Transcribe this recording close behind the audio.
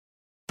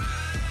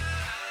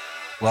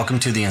Welcome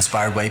to the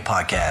Inspired Way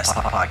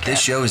podcast.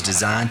 This show is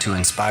designed to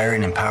inspire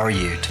and empower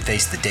you to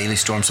face the daily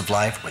storms of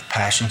life with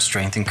passion,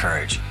 strength, and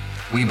courage.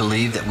 We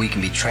believe that we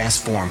can be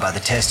transformed by the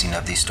testing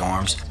of these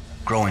storms,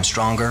 growing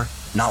stronger,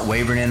 not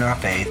wavering in our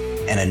faith,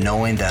 and a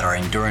knowing that our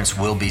endurance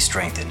will be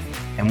strengthened.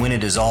 And when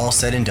it is all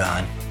said and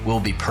done,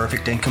 we'll be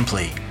perfect and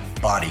complete,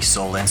 body,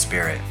 soul, and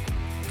spirit.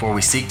 For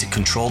we seek to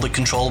control the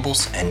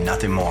controllables and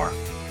nothing more.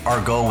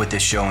 Our goal with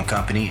this show and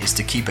company is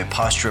to keep a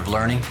posture of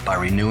learning by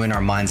renewing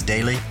our minds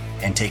daily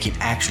and taking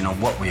action on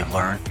what we have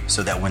learned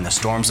so that when the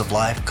storms of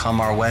life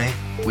come our way,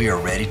 we are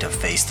ready to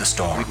face the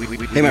storm.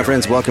 Hey, my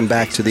friends, welcome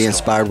back to the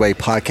Inspired Way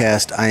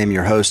podcast. I am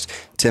your host,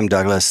 Tim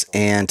Douglas,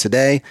 and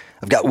today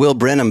I've got Will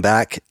Branum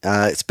back.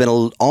 It's been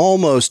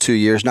almost 2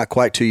 years, not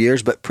quite 2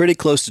 years, but pretty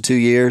close to 2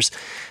 years,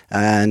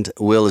 and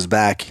Will is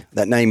back.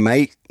 That name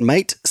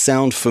might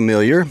sound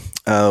familiar.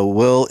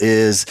 Will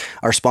is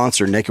our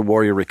sponsor, Naked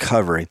Warrior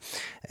Recovery.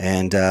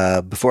 And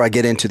before I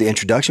get into the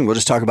introduction, we'll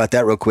just talk about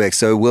that real quick.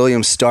 So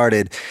William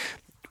started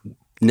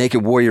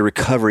Naked Warrior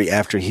Recovery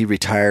after he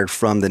retired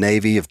from the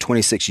Navy of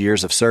 26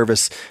 years of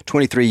service,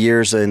 23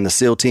 years in the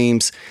SEAL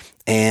teams.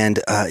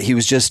 And he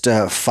was just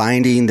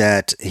finding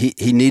that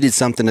he needed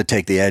something to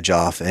take the edge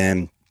off.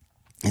 And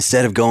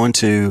instead of going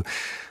to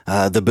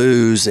the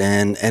booze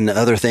and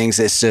other things,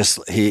 it's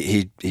just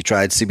he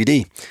tried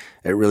CBD.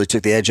 It really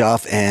took the edge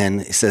off,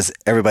 and he says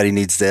everybody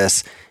needs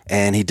this.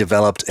 And he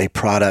developed a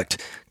product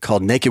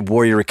called Naked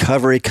Warrior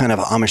Recovery, kind of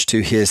homage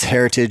to his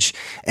heritage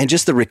and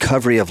just the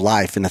recovery of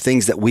life and the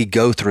things that we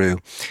go through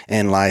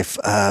in life.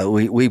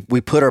 We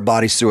put our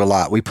bodies through a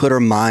lot. We put our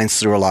minds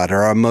through a lot,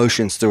 our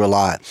emotions through a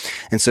lot.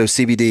 And so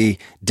CBD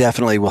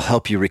definitely will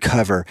help you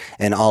recover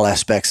in all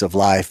aspects of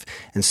life.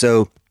 And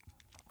so,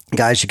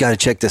 guys, you got to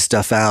check this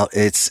stuff out.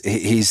 He's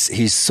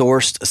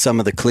sourced some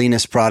of the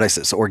cleanest products.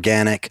 It's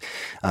organic.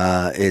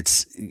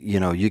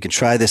 You can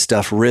try this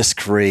stuff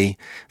risk-free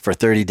for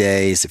 30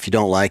 days. If you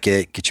don't like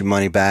it, get your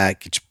money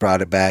back, get your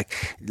product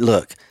back.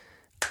 Look,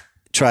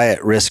 try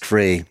it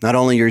risk-free. Not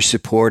only are you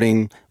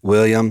supporting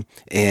William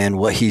and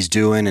what he's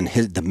doing and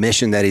the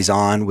mission that he's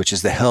on, which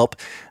is to help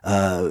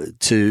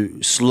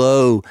to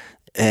slow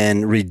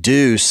and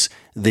reduce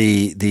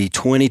the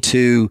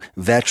 22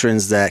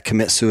 veterans that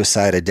commit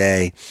suicide a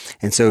day.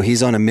 And so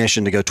he's on a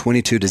mission to go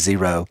 22 to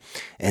 0.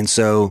 And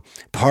so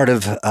part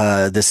of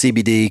the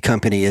CBD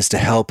company is to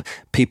help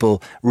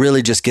people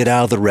really just get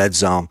out of the red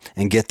zone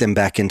and get them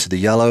back into the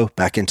yellow,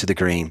 back into the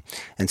green.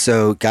 And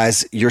so,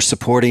 guys, you're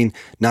supporting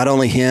not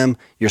only him,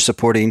 you're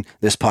supporting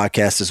this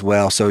podcast as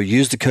well. So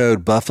use the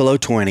code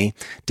Buffalo20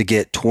 to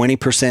get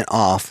 20%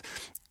 off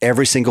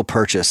every single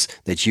purchase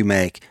that you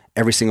make,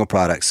 every single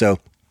product. So,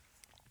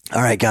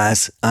 all right,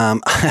 guys,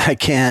 I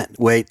can't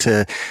wait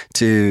to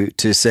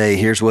say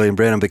here's William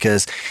Branum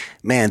because,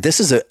 man, this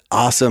is an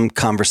awesome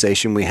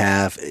conversation we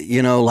have.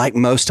 You know, like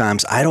most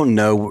times, I don't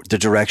know the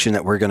direction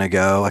that we're going to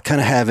go. I kind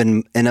of have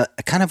an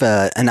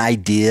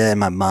idea in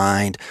my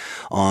mind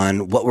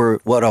on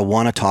what I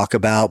want to talk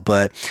about,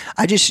 but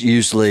I just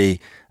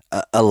usually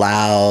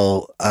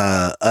allow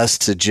us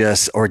to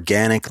just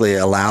organically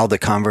allow the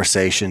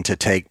conversation to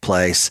take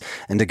place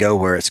and to go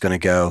where it's going to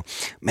go.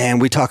 Man,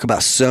 we talk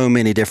about so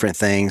many different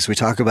things. We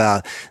talk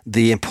about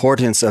the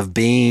importance of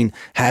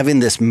having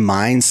this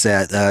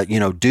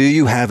mindset. Do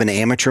you have an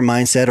amateur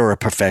mindset or a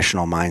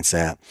professional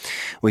mindset?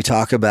 We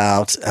talk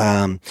about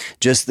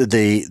just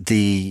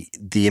the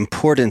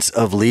importance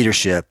of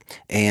leadership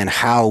and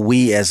how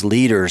we as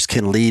leaders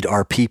can lead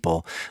our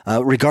people,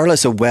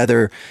 regardless of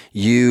whether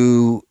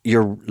you're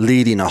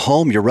leading a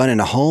home, you're running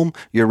a home,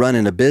 you're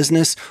running a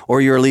business,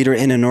 or you're a leader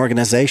in an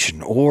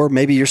organization, or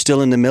maybe you're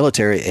still in the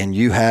military and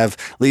you have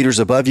leaders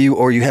above you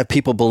or you have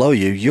people below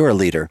you, you're a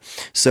leader.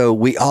 So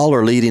we all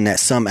are leading at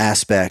some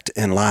aspect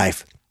in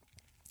life.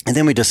 And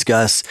then we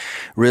discuss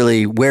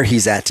really where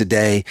he's at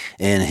today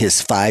in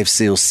his 5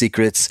 SEAL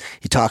secrets.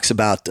 He talks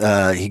about,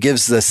 he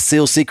gives the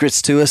SEAL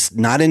secrets to us,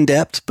 not in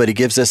depth, but he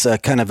gives us a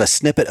kind of a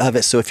snippet of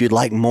it. So if you'd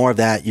like more of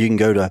that, you can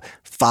go to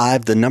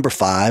 5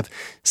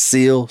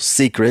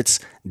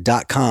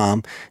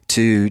 SEALsecrets.com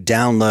to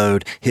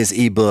download his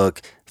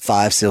ebook,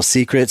 5 SEAL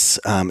Secrets.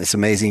 It's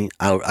amazing.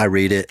 I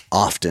read it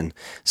often.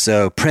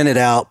 So print it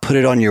out, put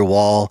it on your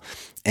wall.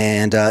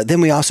 And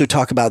then we also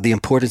talk about the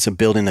importance of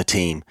building a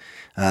team.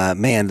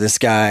 Man, this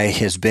guy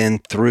has been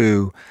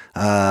through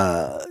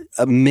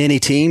many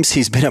teams.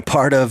 He's been a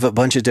part of a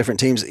bunch of different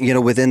teams,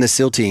 within the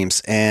SEAL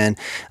teams, and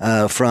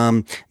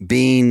from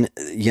being,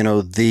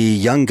 the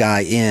young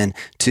guy in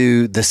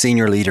to the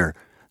senior leader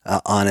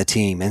on a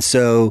team. And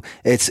so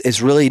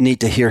it's really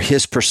neat to hear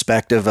his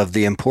perspective of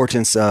the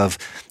importance of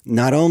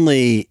not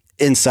only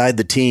inside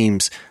the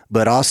teams,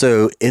 but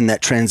also in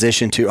that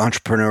transition to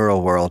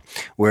entrepreneurial world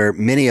where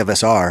many of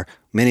us are.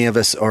 Many of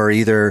us are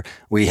either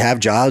we have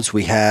jobs,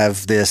 we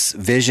have this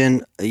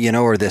vision,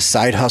 or this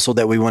side hustle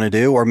that we want to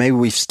do, or maybe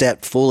we've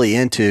stepped fully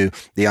into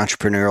the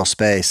entrepreneurial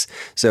space.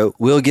 So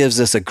Will gives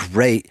us a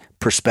great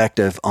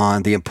perspective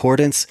on the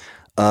importance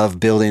of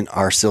building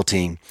our SEAL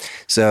team.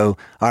 So,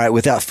 all right,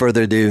 without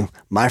further ado,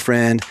 my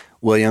friend,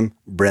 William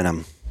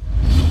Branum.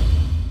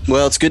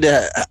 Well, it's good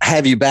to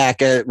have you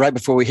back. Right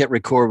before we hit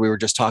record, we were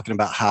just talking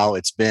about how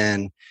it's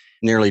been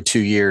nearly 2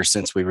 years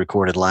since we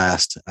recorded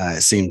last.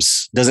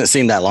 Doesn't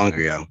seem that long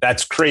ago.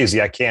 That's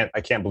crazy. I can't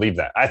believe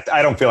that.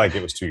 I don't feel like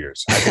it was 2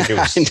 years. I think it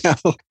was. I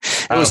know.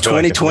 It was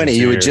 2020.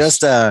 You had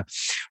just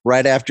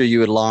right after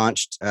you had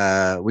launched.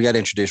 We got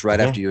introduced right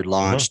after you had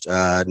launched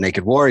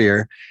Naked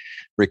Warrior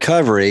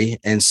Recovery,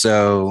 and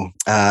so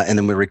and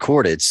then we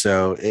recorded.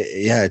 So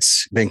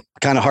it's been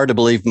kind of hard to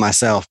believe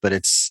myself, but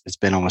it's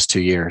been almost 2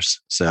 years.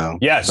 So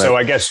so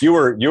I guess you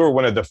were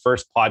one of the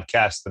first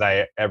podcasts that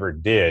I ever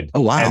did.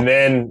 Oh wow! And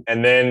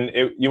then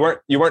you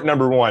weren't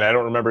number one. I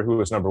don't remember who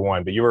was number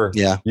one, but you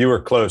were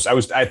close. I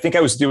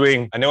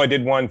know I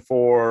did one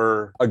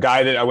for a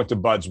guy that I went to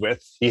Buds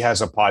with. He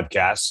has a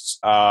podcast.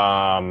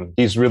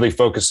 He's really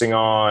focusing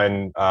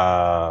on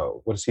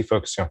what is he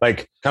focusing on?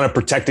 Like kind of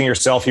protecting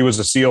yourself. He was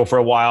a SEAL for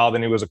a while,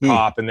 then he was a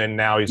cop, and then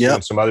now he's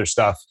doing some other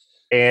stuff.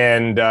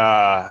 And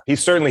he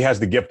certainly has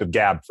the gift of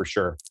gab for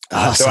sure.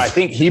 Awesome. So I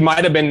think he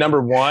might have been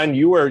number one.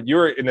 You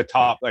were in the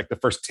top, like the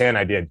first 10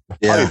 I did,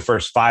 probably the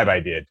first 5 I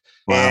did.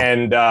 Wow.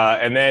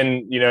 And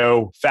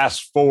then,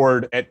 fast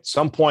forward at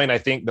some point, I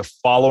think the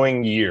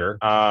following year,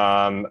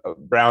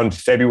 around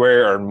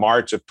February or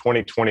March of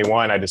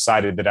 2021, I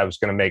decided that I was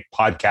going to make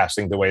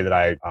podcasting the way that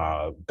I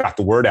got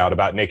the word out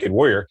about Naked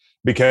Warrior,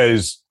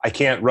 because I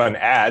can't run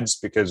ads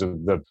because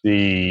of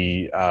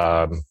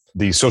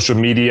the social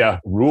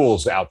media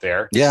rules out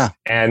there. Yeah.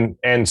 And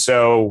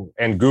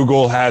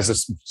Google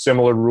has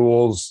similar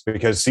rules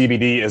because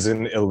CBD is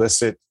an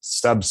illicit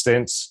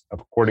substance,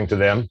 according to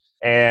them.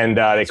 And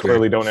they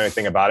clearly don't know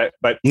anything about it.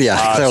 But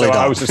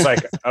I was just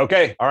like,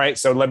 okay, all right.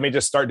 So let me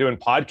just start doing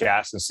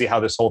podcasts and see how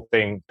this whole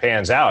thing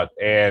pans out.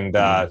 And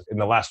in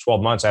the last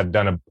 12 months, I've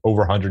done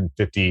over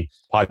 150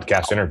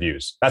 podcast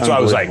interviews. That's why I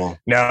was like,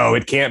 no,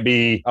 it can't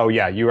be. Oh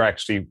yeah, you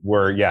actually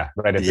were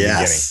right at the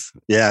beginning.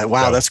 Yeah.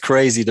 Wow. So, that's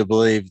crazy to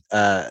believe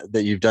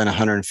that you've done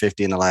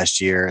 150 in the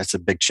last year. It's a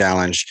big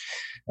challenge.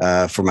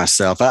 For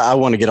myself, I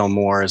want to get on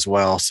more as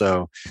well.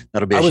 So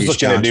that'll be. I was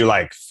looking to do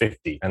like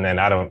 50, and then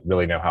I don't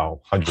really know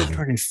how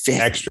 150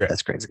 extra.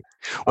 That's crazy.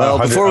 Well,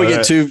 before we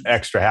get to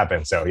extra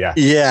happen, so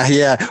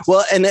yeah.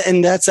 Well,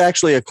 and that's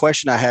actually a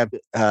question I have.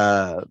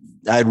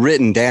 I'd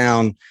written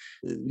down,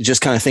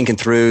 just kind of thinking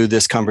through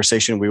this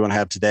conversation we want to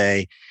have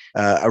today.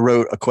 I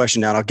wrote a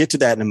question down. I'll get to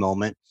that in a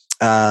moment.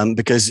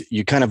 Because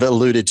you kind of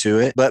alluded to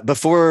it, but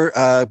before,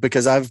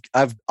 because I've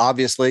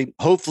obviously,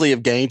 hopefully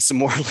have gained some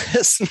more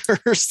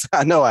listeners.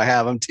 I know I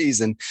have, I'm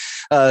teasing,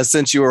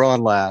 since you were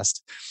on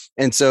last.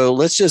 And so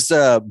let's just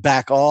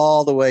back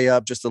all the way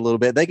up just a little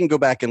bit. They can go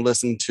back and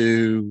listen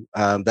to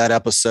that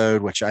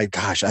episode, which I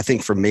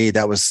think for me,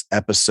 that was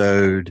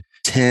episode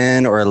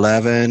 10 or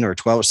 11 or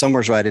 12,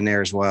 somewhere's right in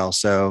there as well.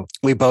 So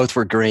we both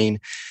were green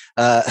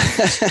at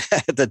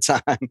the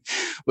time,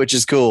 which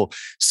is cool.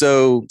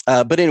 So,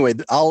 but anyway,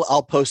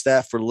 I'll post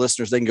that for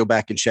listeners. They can go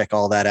back and check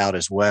all that out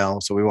as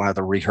well. So we won't have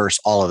to rehearse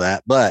all of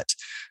that, but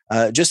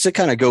just to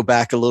kind of go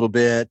back a little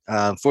bit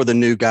for the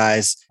new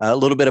guys, a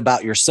little bit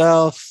about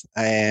yourself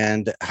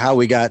and how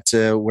we got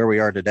to where we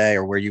are today,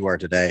 or where you are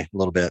today, a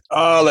little bit.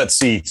 Let's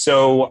see.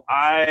 So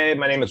my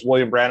name is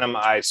William Branum.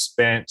 I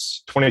spent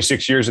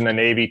 26 years in the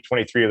Navy.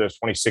 23 of those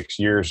 26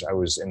 years, I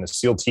was in the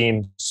SEAL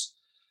teams.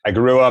 I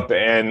grew up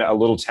in a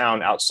little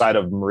town outside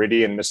of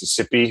Meridian,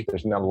 Mississippi.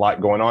 There's not a lot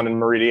going on in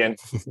Meridian.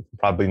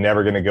 Probably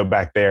never going to go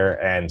back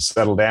there and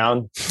settle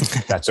down.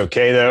 That's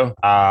okay, though.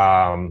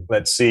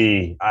 Let's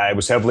see. I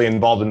was heavily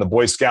involved in the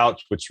Boy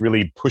Scouts, which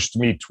really pushed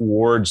me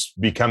towards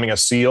becoming a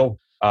SEAL.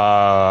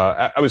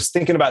 I was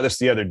thinking about this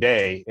the other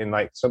day, and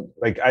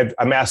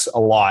I'm asked a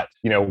lot,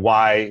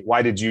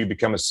 why did you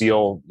become a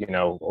SEAL,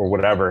 or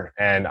whatever.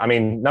 And I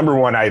mean, number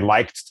one, I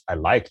liked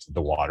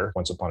the water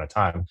once upon a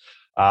time.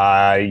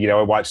 I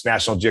watched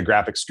National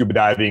Geographic scuba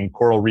diving,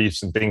 coral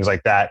reefs, and things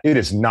like that. It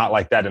is not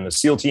like that in the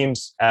SEAL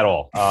teams at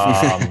all.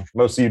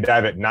 Mostly you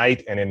dive at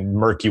night and in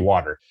murky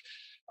water.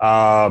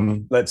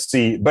 Let's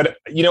see. But,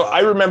 I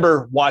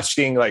remember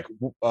watching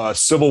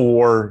Civil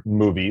War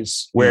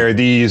movies where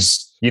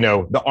these,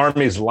 the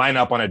armies line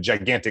up on a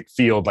gigantic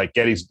field like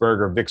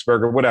Gettysburg or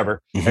Vicksburg or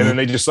whatever. Mm-hmm. And then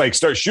they just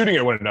start shooting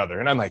at one another.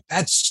 And I'm like,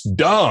 that's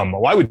dumb.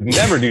 Well, I would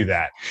never do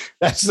that.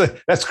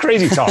 That's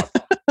crazy talk.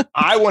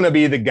 I want to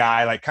be the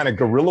guy, kind of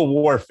guerrilla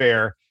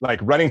warfare,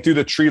 running through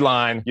the tree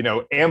line,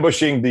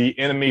 ambushing the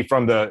enemy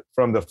from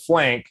the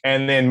flank,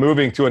 and then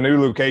moving to a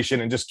new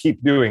location and just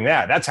keep doing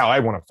that. That's how I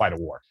want to fight a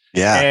war.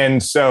 Yeah.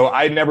 And so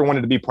I never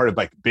wanted to be part of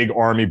big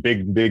army,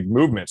 big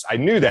movements. I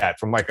knew that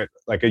from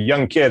a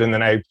young kid. And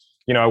then I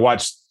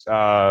watched,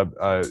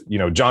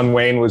 John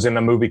Wayne was in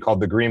a movie called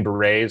The Green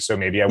Berets. So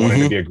maybe I wanted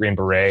to be a Green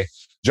Beret.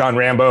 John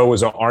Rambo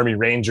was an Army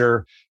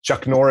Ranger.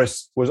 Chuck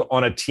Norris was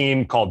on a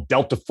team called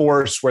Delta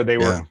Force, where they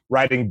were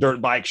riding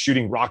dirt bikes,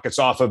 shooting rockets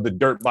off of the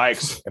dirt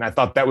bikes. And I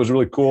thought that was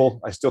really cool.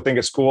 I still think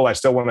it's cool. I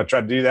still want to try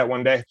to do that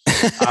one day.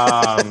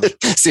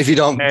 See if you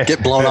don't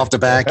get blown off the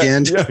back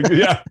end.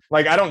 Yeah.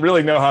 I don't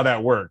really know how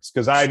that works,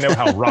 because I know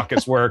how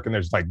rockets work, and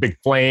there's big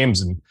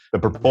flames and the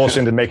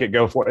propulsion to make it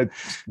go for it.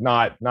 It's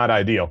not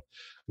ideal.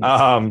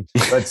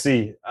 Let's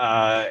see.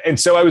 And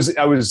so I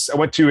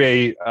went to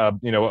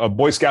a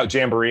Boy Scout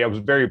jamboree. I was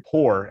very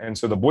poor. And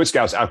so the Boy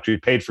Scouts actually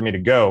paid for me to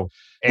go.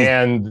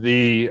 And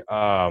there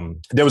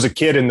was a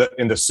kid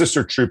in the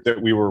sister troop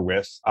that we were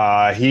with.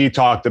 He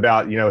talked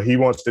about, he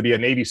wants to be a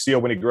Navy SEAL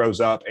when he grows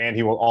up, and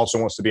he also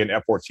wants to be an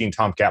F-14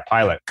 Tomcat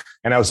pilot.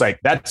 And I was like,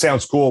 that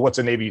sounds cool. What's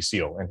a Navy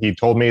SEAL? And he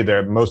told me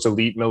they're the most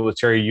elite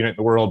military unit in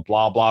the world,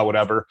 blah, blah,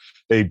 whatever.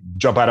 They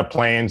jump out of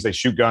planes, they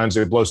shoot guns,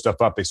 they blow stuff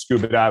up, they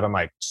scuba dive. I'm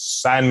like,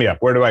 sign me up.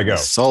 Where do I go?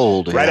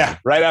 Sold. Right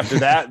after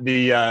that,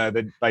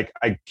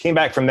 I came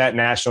back from that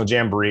national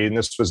jamboree, and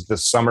this was the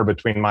summer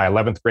between my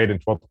 11th grade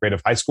and 12th grade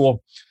of high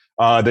school.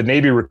 The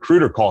Navy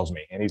recruiter calls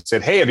me and he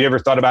said, "Hey, have you ever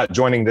thought about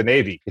joining the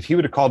Navy?" If he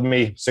would have called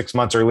me 6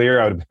 months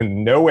earlier, I would have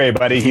been, no way,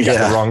 buddy. He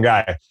got the wrong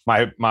guy.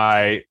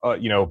 My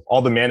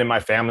all the men in my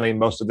family,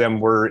 most of them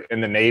were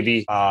in the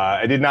Navy.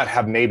 I did not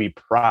have Navy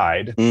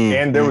pride.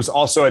 And there was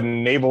also a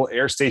naval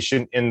air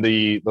station in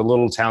the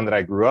little town that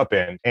I grew up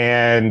in.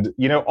 And,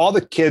 all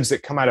the kids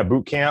that come out of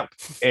boot camp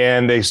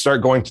and they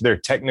start going to their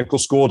technical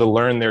school to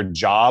learn their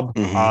job,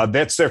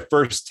 that's their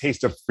first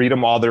taste of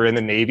freedom while they're in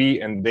the Navy,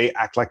 and they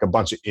act like a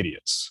bunch of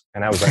idiots.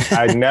 And I was like,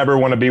 I never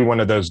want to be one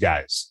of those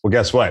guys. Well,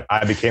 guess what?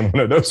 I became one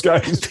of those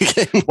guys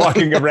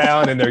walking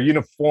around in their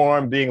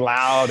uniform, being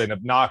loud and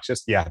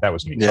obnoxious. Yeah, that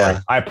was me. Yeah.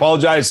 Sorry. I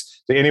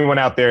apologize to anyone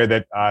out there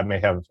that I may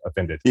have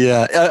offended.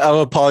 Yeah,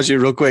 I'll apologize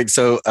real quick.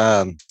 So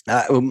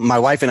my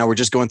wife and I were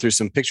just going through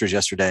some pictures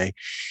yesterday,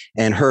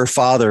 and her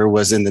father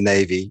was in the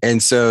Navy.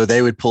 And so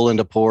they would pull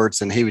into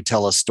ports and he would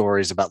tell us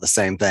stories about the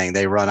same thing.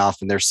 They run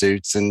off in their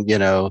suits and,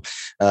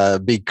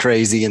 be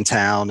crazy in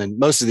town. And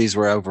most of these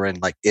were over in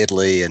like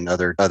Italy and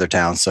other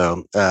towns.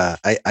 So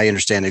I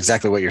understand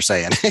exactly what you're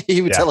saying.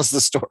 He would tell us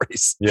the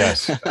stories.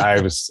 Yes,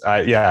 I was.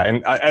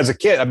 And as a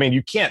kid, I mean,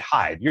 you can't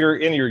hide. You're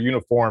in your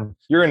uniform.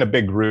 You're in a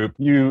big group.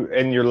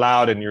 You're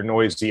loud and you're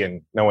noisy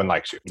and no one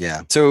likes you.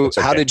 Yeah. So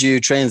okay. How did you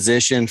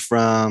transition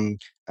from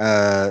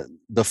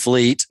the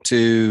fleet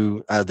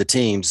to the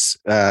teams?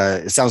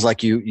 It sounds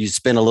like you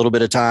spent a little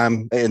bit of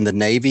time in the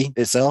Navy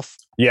itself.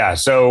 Yeah.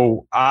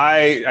 So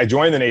I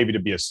joined the Navy to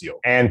be a SEAL.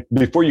 And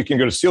before you can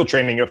go to SEAL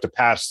training, you have to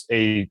pass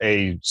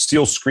a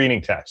SEAL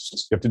screening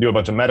test. You have to do a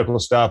bunch of medical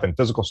stuff and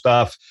physical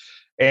stuff.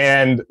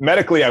 And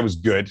medically, I was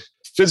good.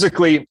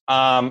 Physically,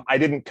 I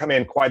didn't come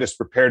in quite as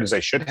prepared as I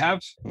should have.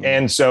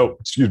 And so,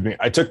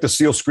 I took the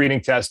SEAL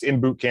screening test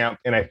in boot camp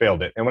and I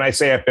failed it. And when I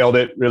say I failed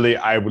it, really,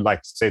 I would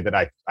like to say that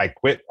I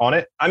quit on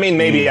it. I mean,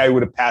 maybe I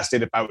would have passed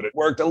it if I would have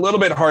worked a little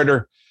bit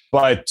harder.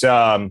 But,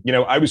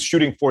 I was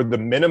shooting for the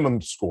minimum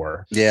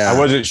score. Yeah. I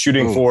wasn't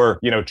shooting for,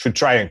 to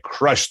try and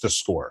crush the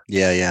score.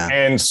 Yeah. Yeah.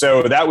 And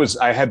so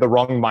I had the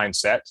wrong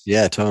mindset.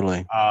 Yeah,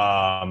 totally.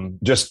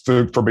 Just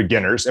for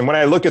beginners. And when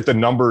I look at the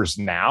numbers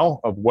now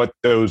of what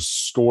those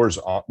scores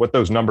are, what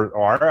those numbers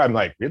are, I'm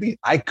like, really?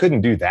 I couldn't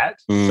do that.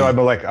 So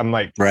I'm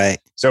like, right.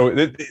 So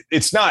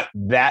it's not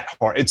that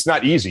hard. It's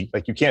not easy.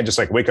 Like you can't just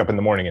like wake up in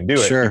the morning and do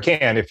it. Sure. You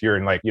can if you're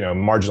in like,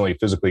 marginally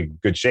physically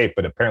good shape,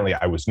 but apparently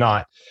I was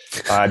not.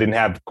 I didn't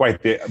have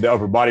quite the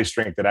upper body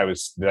strength that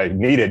I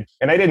needed.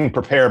 And I didn't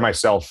prepare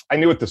myself. I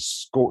knew what the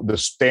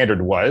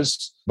standard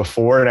was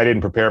before, and I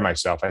didn't prepare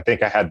myself. I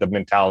think I had the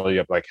mentality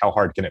of like, how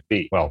hard can it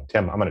be? Well,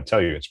 Tim, I'm going to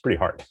tell you, it's pretty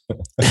hard.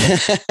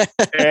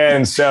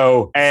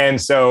 So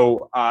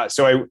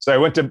I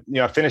went to,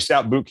 finished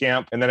out boot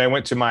camp, and then I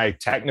went to my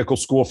technical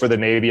school for the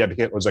Navy.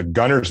 It was a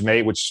gunner's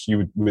mate, which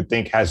you would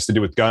think has to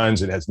do with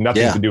guns. It has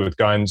nothing to do with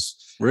guns.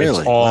 Really?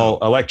 It's all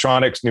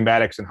electronics,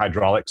 pneumatics, and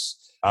hydraulics.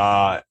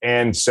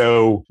 And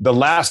so the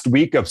last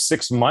week of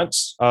 6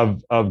 months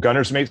of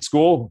gunner's mate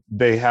school,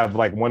 they have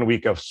like 1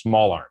 week of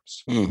small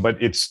arms, but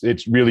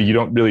it's really, you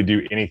don't really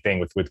do anything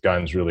with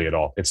guns really at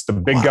all. It's the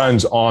big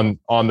guns on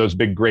those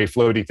big gray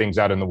floaty things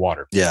out in the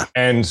water. Yeah.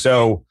 And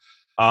so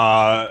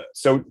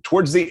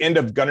towards the end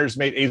of gunner's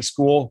mate aid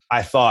school,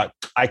 I thought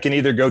I can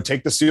either go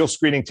take the SEAL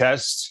screening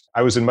test.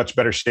 I was in much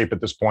better shape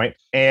at this point,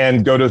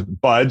 and go to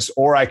BUDS,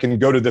 or I can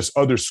go to this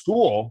other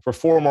school for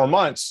 4 more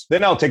months.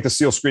 Then I'll take the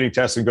SEAL screening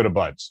test and go to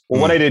BUDS. Well,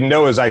 what I didn't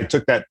know is I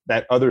took that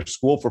other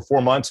school for 4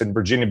 months in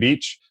Virginia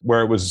Beach,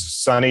 where it was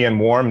sunny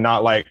and warm,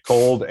 not like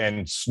cold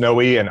and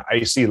snowy and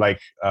icy like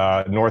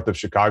north of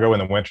Chicago in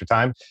the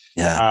wintertime.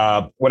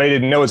 Yeah. What I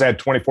didn't know is I had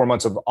 24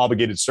 months of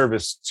obligated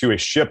service to a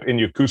ship in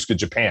Yokosuka,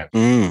 Japan.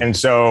 And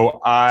so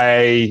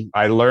I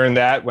learned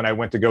that when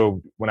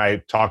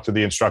I talked to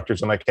the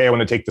instructors. I'm like, hey, I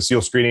want to take the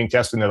SEAL screening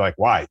test. And they're like,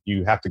 why?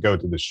 You have to go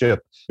to the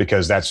ship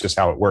because that's just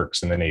how it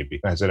works in the Navy.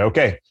 And I said,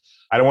 okay,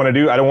 I don't want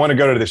to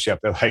go to the ship.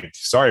 They're like,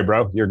 sorry,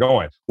 bro, you're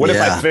going. What if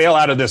I fail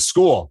out of this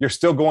school? You're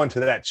still going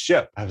to that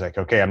ship. I was like,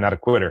 okay, I'm not a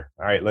quitter.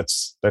 All right,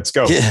 let's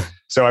go. Yeah.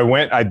 So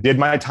I did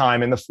my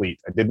time in the fleet.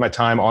 I did my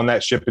time on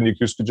that ship in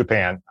Yokosuka,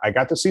 Japan. I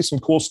got to see some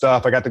cool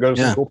stuff. I got to go to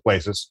some cool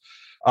places.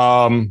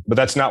 But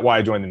that's not why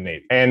I joined the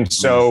Navy. And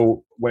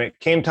so when it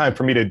came time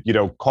for me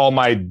to, call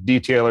my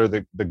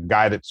detailer, the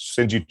guy that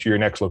sends you to your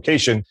next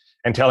location,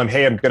 and tell him,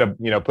 hey, I'm going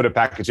to, put a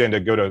package in to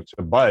go to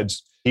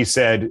BUDS. He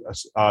said,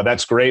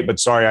 that's great, but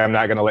sorry, I'm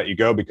not going to let you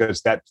go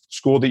because that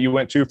school that you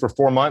went to for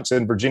 4 months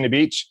in Virginia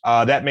Beach,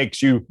 that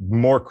makes you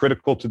more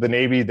critical to the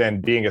Navy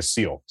than being a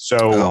SEAL.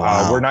 So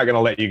we're not going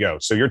to let you go.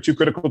 So you're too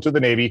critical to the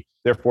Navy.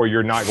 Therefore,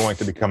 you're not going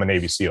to become a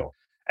Navy SEAL.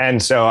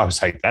 And so I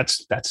was like,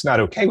 that's not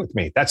okay with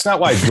me. That's not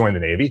why I joined the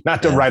Navy,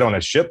 not to ride on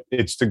a ship.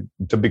 It's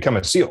to become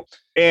a SEAL.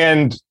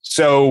 And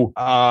so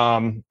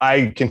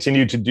I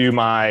continued to do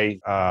my,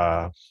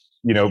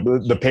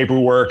 the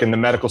paperwork and the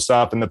medical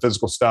stuff and the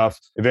physical stuff,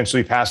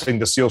 eventually passing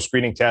the SEAL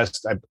screening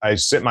test. I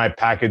sent my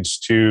package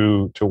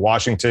to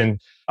Washington,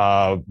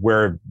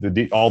 where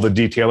all the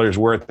detailers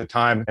were at the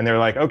time. And they're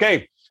like,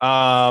 okay.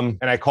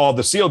 And I called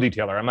the SEAL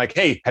detailer. I'm like,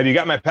 hey, have you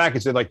got my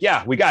package? They're like,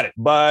 yeah, we got it,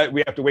 but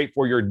we have to wait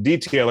for your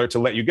detailer to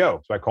let you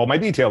go. So I called my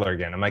detailer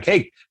again. I'm like,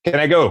 hey, can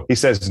I go? He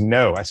says,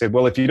 no. I said,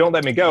 well, if you don't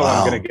let me go,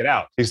 I'm going to get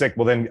out. He's like,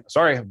 well,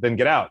 then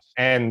get out.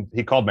 And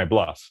he called my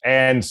bluff.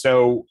 And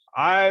so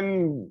I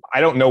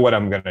don't know what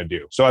I'm going to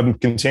do. So I'm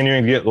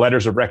continuing to get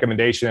letters of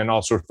recommendation and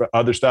all sorts of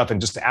other stuff and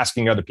just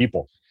asking other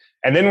people.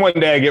 And then one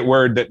day I get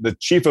word that the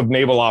chief of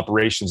naval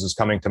operations is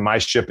coming to my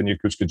ship in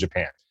Yokosuka,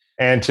 Japan.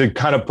 And to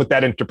kind of put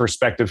that into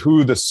perspective,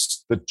 who the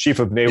chief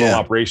of naval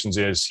operations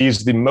is,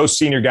 he's the most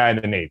senior guy in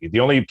the Navy. The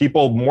only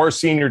people more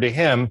senior to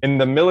him in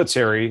the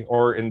military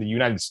or in the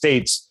United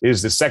States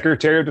is the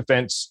Secretary of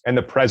Defense and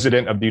the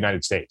President of the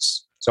United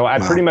States. So I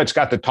pretty much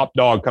got the top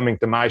dog coming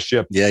to my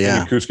ship in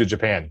Yokosuka,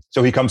 Japan.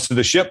 So he comes to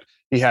the ship.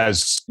 He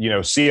has,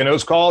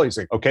 CNO's call. He's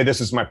like, okay, this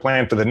is my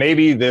plan for the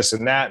Navy, this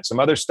and that, and some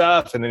other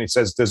stuff. And then he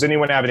says, does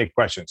anyone have any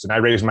questions? And I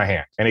raise my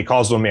hand. And he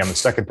calls on me. I'm the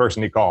second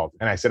person he called.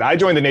 And I said, I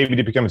joined the Navy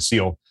to become a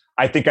SEAL.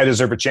 I think I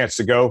deserve a chance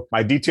to go.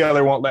 My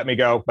detailer won't let me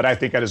go, but I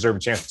think I deserve a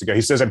chance to go.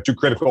 He says, I'm too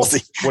critical.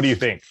 What do you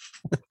think?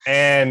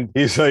 And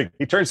he's like,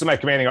 he turns to my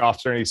commanding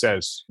officer and he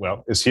says,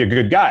 well, is he a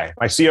good guy?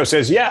 My CO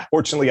says, yeah.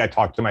 Fortunately, I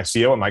talked to my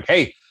CO. I'm like,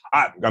 hey,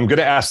 I'm going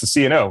to ask the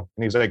CNO.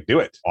 And he's like, do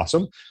it.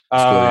 Awesome.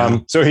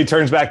 So he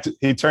turns to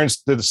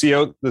the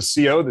CO.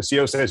 The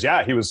CO says,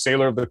 yeah, he was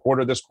sailor of the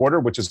quarter this quarter,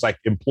 which is like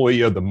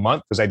employee of the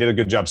month because I did a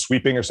good job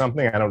sweeping or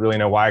something. I don't really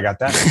know why I got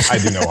that. I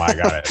do know why I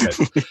got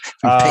it.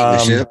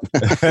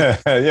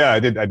 But, yeah, I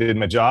did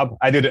my job.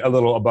 I did it a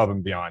little above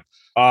and beyond.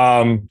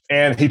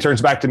 And he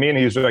turns back to me and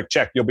he's like,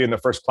 check, you'll be in the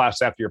first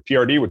class after your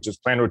PRD, which is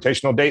planned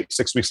rotational date.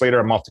 6 weeks later,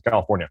 I'm off to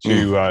California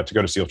to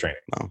go to SEAL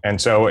training. Wow.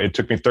 And so it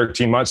took me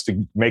 13 months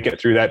to make it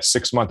through that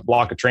 6-month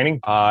block of training.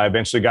 I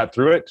eventually got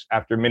through it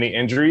after many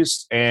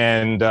injuries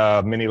and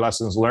many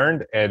lessons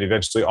learned, and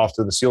eventually off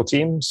to the SEAL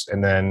teams.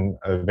 And then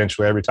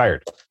eventually I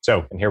retired.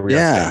 So, and here we are.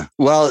 Yeah.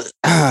 Well,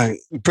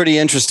 pretty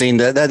interesting.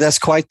 That's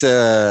quite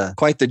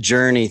the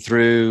journey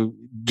through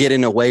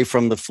getting away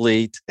from the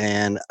fleet.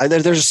 And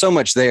there's so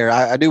much there.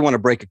 I do want to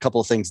break a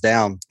couple of things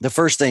down. The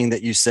first thing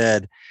that you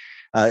said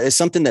is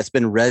something that's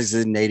been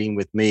resonating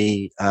with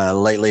me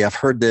lately. I've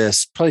heard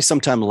this probably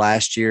sometime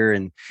last year,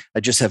 and I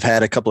just have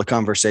had a couple of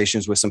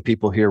conversations with some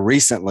people here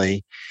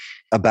recently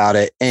about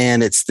it.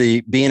 And it's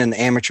the being an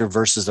amateur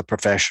versus a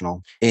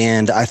professional.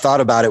 And I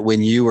thought about it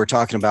when you were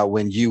talking about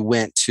when you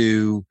went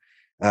to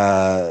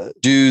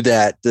do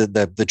that,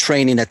 the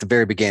training at the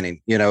very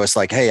beginning. It's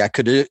like, hey, I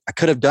could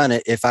have done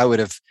it if I would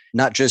have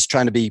not just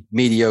trying to be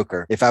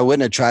mediocre, if I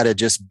wouldn't have tried to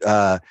just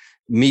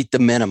meet the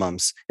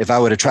minimums, if I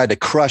would have tried to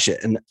crush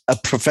it. And a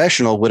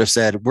professional would have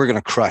said, we're going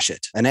to crush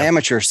it. An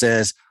amateur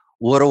says,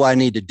 what do I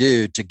need to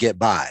do to get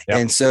by? Yep.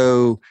 And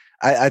so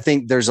I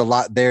think there's a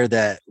lot there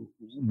that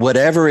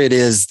whatever it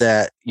is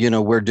that,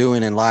 we're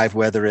doing in life,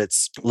 whether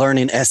it's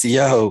learning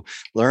SEO,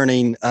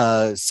 learning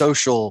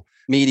social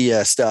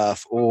media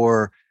stuff,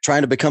 or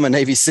trying to become a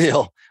Navy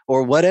SEAL,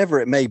 or whatever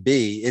it may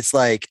be, it's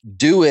like,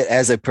 do it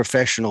as a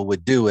professional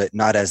would do it,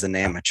 not as an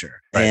amateur.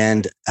 Right.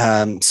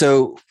 And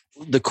so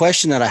the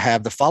question that I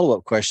have, the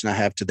follow-up question I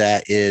have to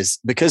that is,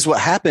 because what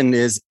happened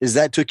is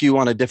that took you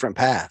on a different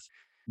path.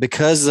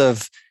 Because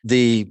of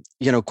the,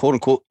 quote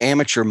unquote,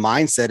 amateur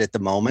mindset at the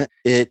moment,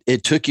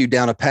 it took you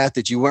down a path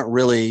that you weren't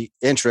really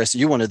interested.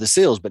 You wanted the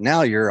SEALs, but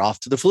now you're off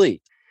to the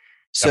fleet.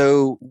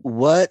 So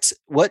what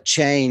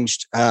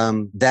changed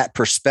that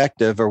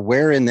perspective, or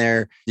where in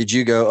there did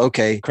you go,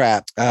 okay,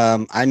 crap,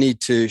 I need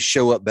to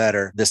show up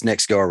better this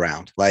next go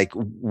around? Like,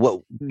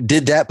 what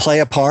did that play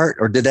a part,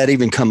 or did that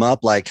even come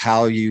up, like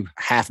how you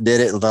half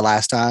did it the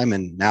last time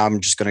and now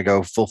I'm just going to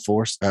go full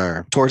force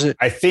towards it?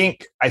 I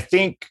think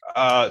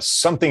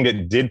something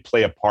that did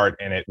play a part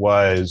in it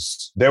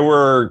was there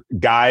were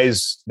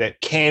guys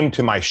that came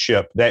to my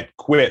ship that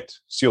quit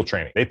SEAL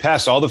training. They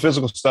passed all the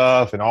physical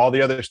stuff and all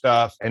the other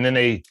stuff, and then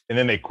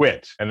they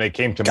quit and they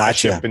came to my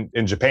ship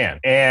in Japan.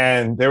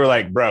 And they were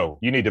like, bro,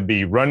 you need to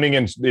be running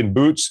in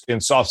boots in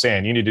soft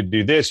sand. You need to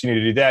do this. You need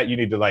to do that. You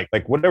need to like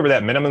whatever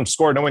that minimum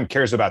score. No one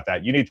cares about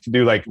that. You need to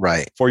do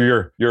for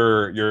your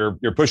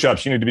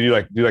push-ups. You need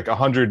to do like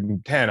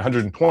 110,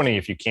 120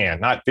 if you can,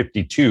 not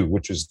 52,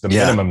 which is the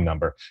minimum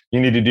number.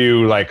 You need to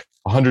do like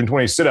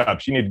 120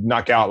 sit-ups. You need to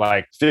knock out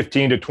like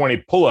 15 to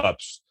 20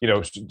 pull-ups,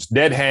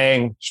 dead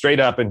hang, straight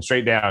up and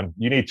straight down.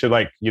 You need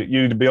to you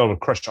need to be able to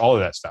crush all of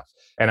that stuff.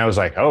 And I was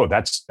like, oh,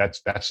 that's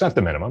not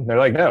the minimum. They're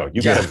like, no,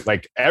 you got to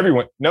like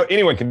anyone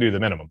can do the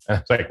minimum. And I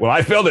was like, well,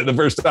 I failed it the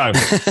first time.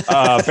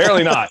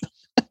 Apparently not.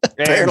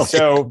 And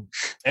so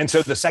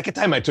the second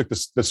time I took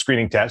the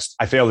screening test,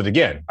 I failed it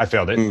again. I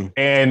failed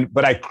it.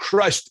 But I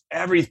crushed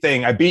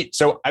everything.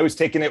 So I was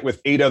taking it with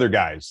 8 other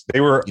guys.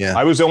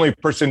 I was the only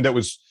person that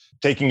was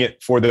taking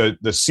it for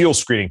the SEAL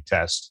screening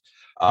test.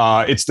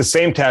 It's the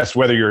same test,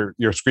 whether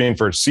you're screening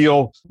for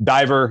SEAL,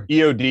 diver,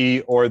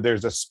 EOD, or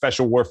there's a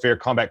special warfare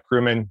combat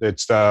crewman.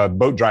 It's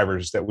boat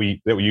drivers that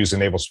we use in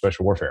naval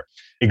special warfare.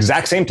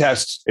 Exact same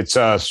test. It's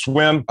a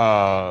swim,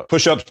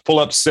 push-ups,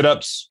 pull-ups,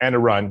 sit-ups, and a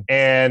run.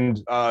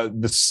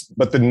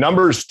 But the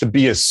numbers to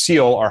be a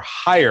SEAL are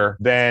higher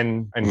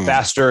and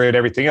faster at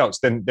everything else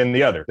than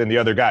the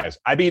other guys.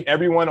 I beat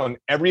everyone on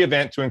every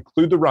event to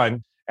include the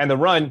run. And the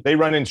run, they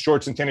run in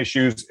shorts and tennis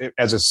shoes.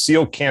 As a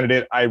SEAL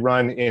candidate, I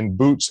run in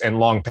boots and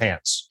long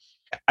pants.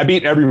 I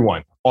beat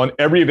everyone on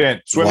every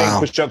event, swimming,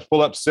 push-ups,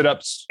 pull-ups,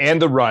 sit-ups,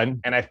 and the run.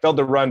 And I failed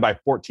the run by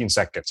 14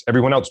 seconds.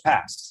 Everyone else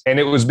passed. And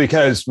it was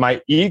because my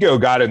ego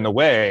got in the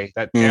way,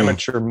 that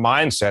amateur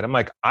mindset. I'm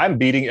like, I'm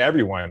beating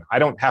everyone. I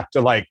don't have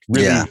to like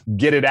really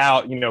get it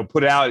out,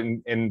 put it out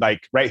and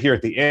like right here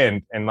at the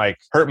end and like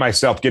hurt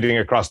myself getting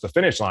across the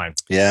finish line.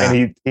 Yeah.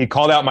 And he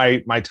called out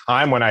my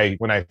time when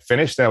I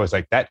finished. And I was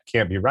like, that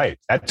can't be right.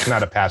 That's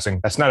not a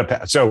passing. That's not a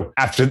pass. So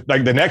after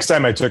like the next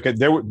time I took it,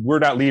 we're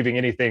not leaving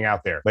anything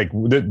out there. Like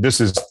this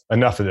is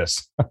enough of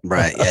this.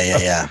 Right.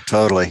 Yeah.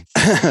 Totally.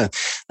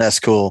 That's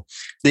cool.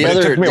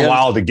 It took me a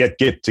while to get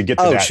to that.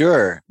 Oh,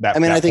 sure.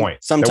 I think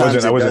point.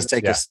 Sometimes it does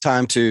take us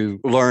time to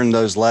learn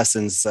those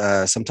lessons,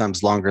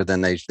 sometimes longer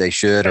than they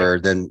should, or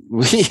than,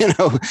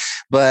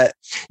 but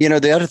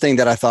the other thing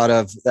that I thought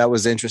of that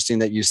was interesting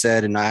that you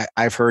said, and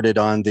I've heard it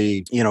on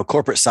the,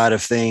 corporate side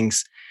of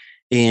things,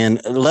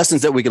 and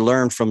lessons that we can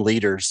learn from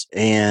leaders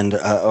and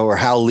or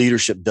how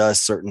leadership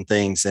does certain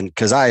things. And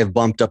because I have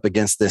bumped up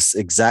against this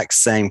exact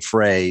same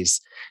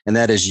phrase, and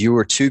that is you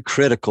were too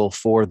critical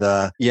for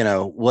the,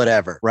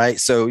 whatever, right?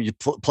 So you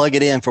plug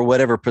it in for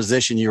whatever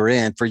position you're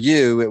in. For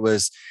you, it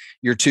was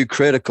you're too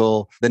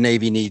critical. The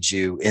Navy needs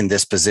you in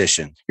this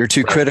position. You're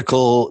too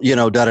critical,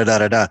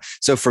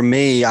 So for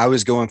me, I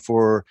was going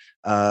for,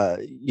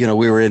 we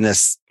were in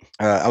this,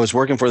 I was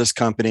working for this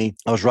company.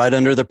 I was right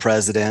under the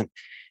president.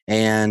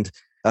 And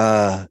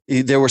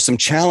there were some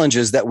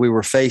challenges that we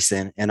were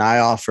facing. And I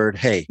offered,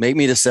 hey, make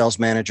me the sales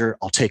manager.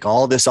 I'll take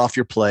all this off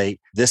your plate.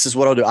 This is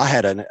what I'll do. I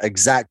had an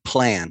exact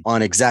plan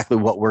on exactly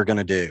what we're going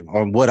to do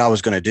or what I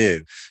was going to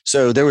do.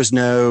 So there was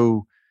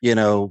no,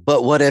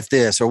 but what if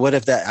this or what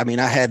if that? I mean,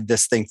 I had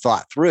this thing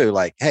thought through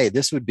like, hey,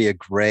 this would be a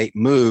great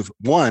move.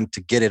 One,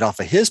 to get it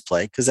off of his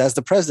plate, because as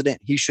the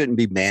president, he shouldn't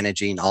be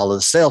managing all of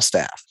the sales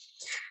staff.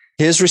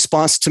 His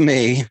response to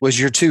me was,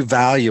 you're too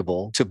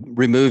valuable to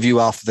remove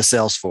you off the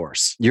sales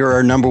force. You're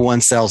our number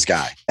one sales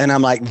guy. And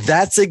I'm like,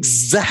 that's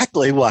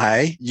exactly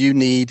why you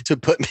need to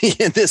put me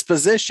in this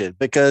position,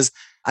 because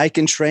I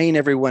can train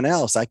everyone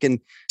else. I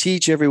can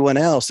teach everyone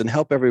else and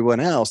help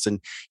everyone else. And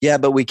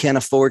but we can't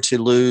afford to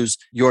lose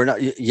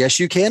yes,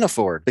 you can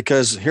afford,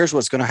 because here's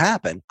what's going to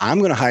happen. I'm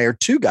going to hire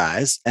 2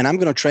 guys and I'm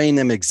going to train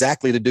them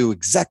exactly to do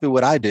exactly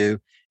what I do.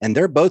 And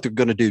they're both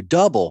going to do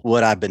double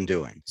what I've been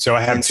doing. So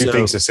I have two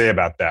things to say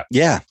about that.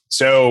 Yeah.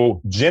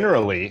 So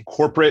generally,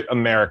 corporate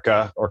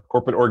America or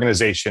corporate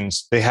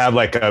organizations, they have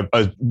like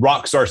a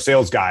rock star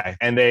sales guy,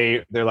 and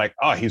they're like,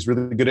 oh, he's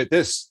really good at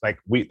this. Like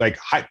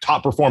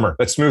top performer.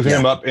 Let's move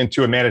him up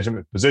into a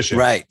management position.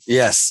 Right.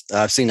 Yes,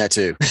 I've seen that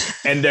too.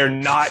 And they're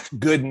not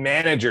good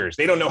managers.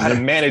 They don't know how to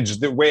manage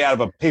their way out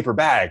of a paper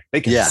bag.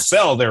 They can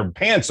sell their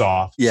pants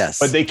off,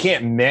 but they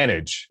can't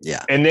manage.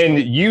 Yeah. And then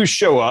you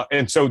show up,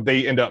 and so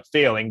they end up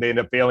failing. They end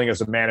up failing as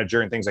a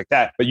manager and things like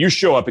that. But you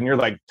show up and you're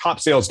like top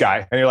sales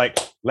guy, and you're like,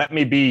 let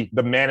me be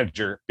the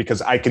manager, because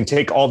I can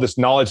take all this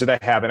knowledge that I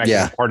have and I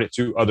can impart it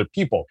to other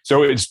people.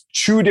 So it's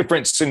 2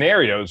 different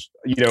scenarios,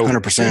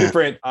 100%. 2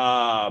 different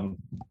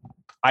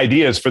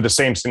ideas for the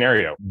same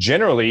scenario.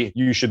 Generally,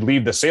 you should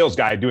leave the sales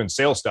guy doing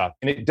sales stuff.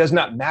 And it does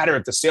not matter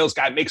if the sales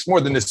guy makes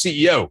more than the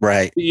CEO.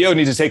 Right. The CEO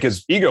needs to take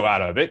his ego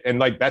out of it. And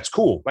like, that's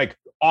cool. Like,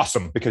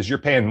 awesome, because you're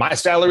paying my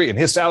salary and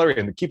his salary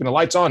and keeping the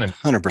lights on, and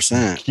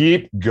 100%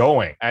 keep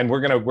going. And we're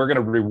going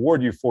to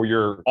reward you for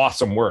your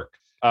awesome work.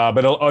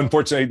 But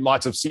unfortunately,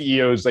 lots of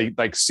CEOs, they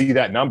like see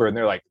that number and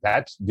they're like,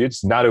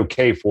 it's not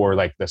okay for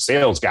like the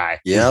sales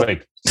guy. Yeah.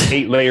 Like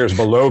 8 layers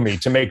below me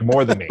to make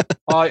more than me.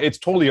 It's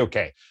totally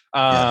okay.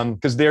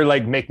 Because they're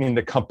like making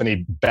the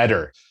company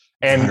better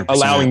and 100%.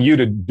 Allowing you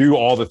to do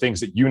all the things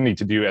that you need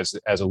to do as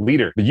a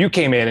leader. But you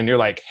came in and you're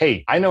like,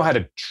 hey, I know how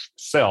to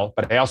sell,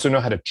 but I also know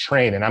how to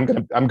train, and I'm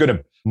going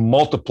to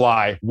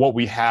multiply what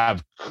we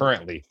have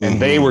currently.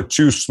 And they were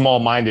too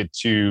small-minded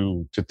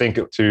to think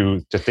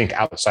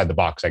outside the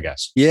box, I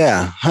guess.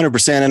 Yeah,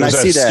 100%. And I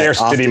see that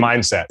scarcity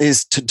mindset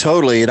is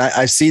totally. And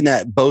I've seen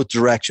that both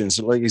directions,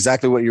 like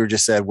exactly what you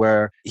just said,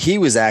 where he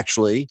was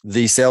actually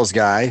the sales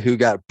guy who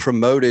got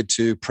promoted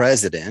to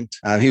president.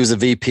 He was a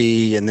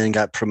VP and then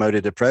got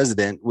promoted to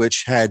president,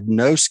 which had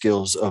no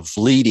skills of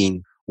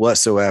leading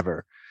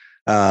whatsoever.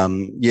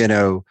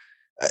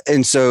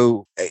 And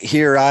so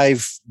here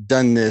I've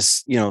done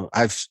this,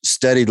 I've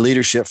studied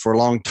leadership for a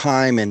long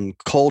time and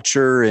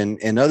culture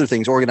and other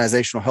things,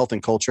 organizational health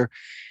and culture,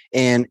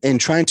 and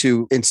trying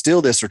to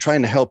instill this or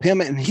trying to help him.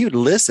 And he would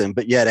listen,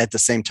 but yet at the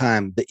same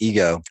time, the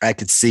ego, I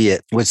could see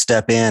it, would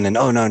step in and,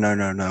 oh, no,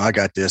 I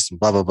got this and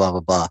blah, blah, blah,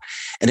 blah, blah.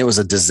 And it was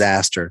a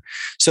disaster.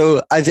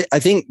 So I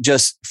think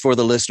just for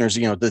the listeners,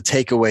 the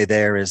takeaway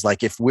there is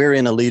like, if we're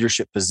in a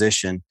leadership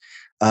position,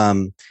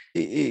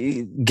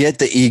 get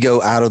the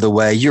ego out of the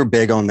way. You're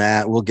big on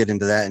that. We'll get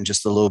into that in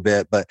just a little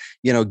bit, but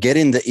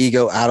getting the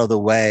ego out of the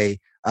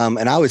way.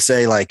 And I would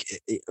say, like,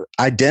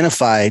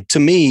 identify, to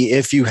me,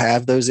 if you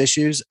have those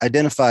issues,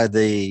 identify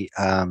the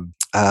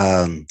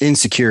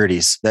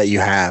insecurities that you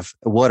have.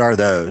 What are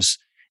those?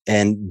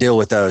 And deal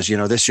with those.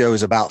 This show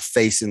is about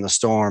facing the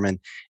storm. And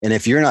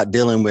if you're not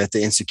dealing with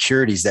the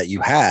insecurities that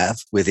you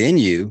have within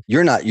you,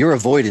 you're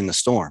avoiding the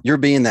storm. You're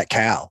being that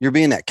cow. You're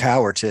being that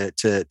coward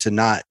to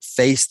not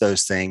face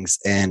those things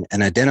and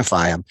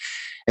identify them.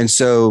 And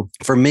so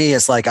for me,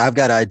 it's like, I've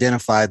got to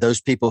identify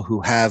those people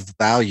who have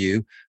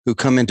value, who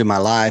come into my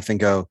life and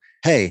go,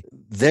 hey,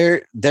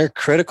 they're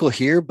critical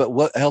here, but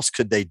what else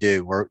could they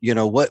do? Or,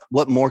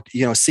 what more,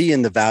 see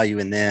in the value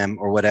in them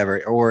or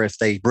whatever, or if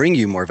they bring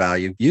you more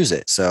value, use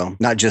it. So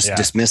not just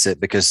dismiss it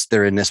because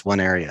they're in this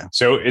one area.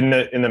 So in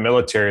the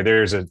military,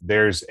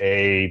 there's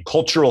a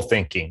cultural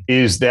thinking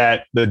is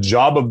that the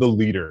job of the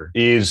leader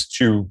is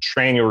to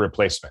train your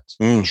replacement,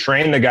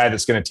 train the guy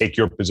that's going to take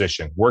your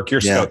position, work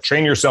yourself,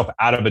 train yourself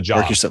out of a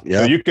job. So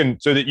that you can,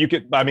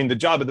 the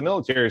job of the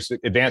military is to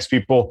advance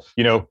people.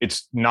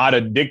 It's not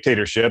a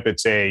dictatorship.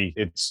 It's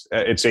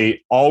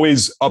a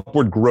always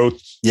upward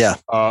growth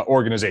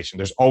organization.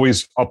 There's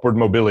always upward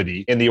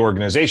mobility in the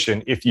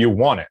organization if you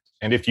want it.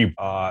 And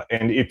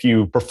if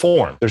you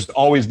perform, there's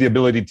always the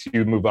ability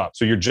to move up.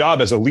 So your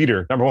job as a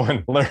leader, number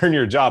one, learn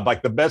your job.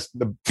 Like the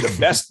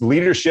best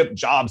leadership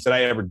jobs that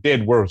I ever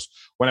did was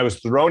when I was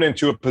thrown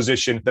into a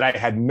position that I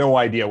had no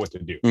idea what to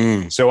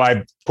do. So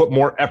I put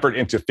more effort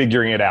into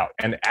figuring it out.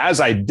 And as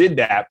I did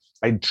that,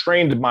 I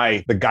trained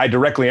the guy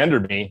directly under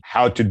me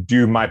how to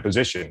do my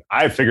position.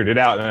 I figured it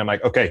out. And I'm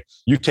like, okay,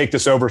 you take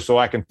this over so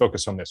I can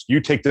focus on this.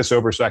 You take this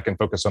over so I can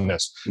focus on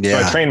this. So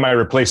I trained my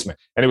replacement.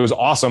 And it was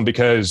awesome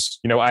because,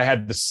 I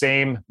had the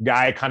same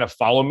guy kind of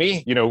follow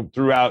me,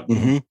 throughout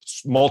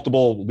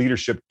multiple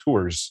leadership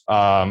tours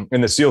in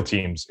the SEAL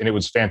teams. And it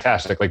was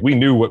fantastic. Like, we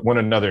knew what one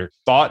another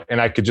thought.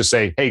 And I could just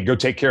say, hey, go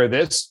take care of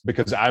this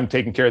because I'm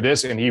taking care of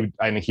this. And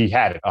he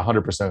had it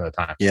 100% of the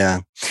time.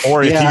 Yeah.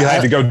 Or if he had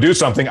to go do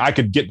something, I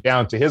could get down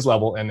to his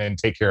level and then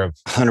take care of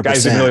 100%.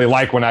 Guys didn't really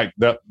like when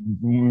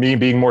me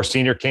being more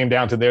senior came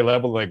down to their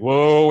level, like,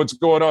 whoa, what's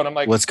going on? I'm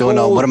like, what's going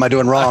on? What am I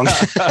doing wrong?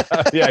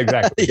 Yeah,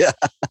 exactly. Yeah.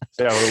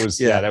 So it was,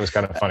 that was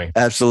kind of funny.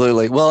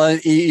 Absolutely. Well,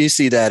 you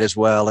see that as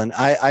well. And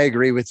I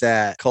agree with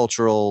that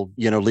cultural,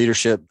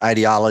 leadership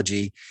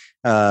ideology.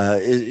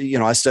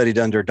 I studied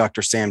under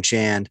Dr. Sam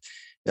Chand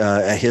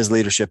at his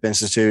Leadership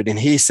Institute. And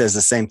he says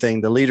the same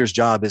thing. The leader's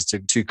job is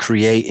to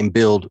create and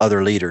build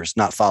other leaders,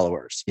 not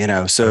followers. So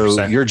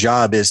 100%. Your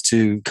job is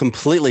to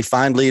completely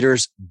find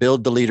leaders,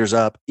 build the leaders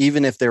up,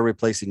 even if they're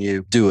replacing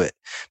you, do it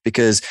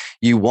because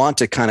you want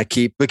to kind of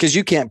because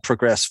you can't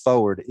progress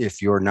forward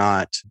if you're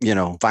not,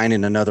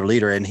 finding another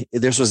leader. And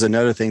this was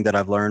another thing that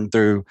I've learned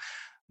through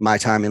my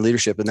time in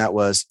leadership. And that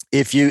was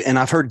and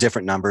I've heard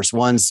different numbers.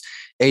 One's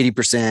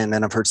 80%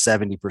 and I've heard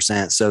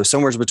 70%. So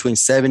somewhere between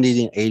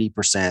 70 and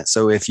 80%.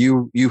 So if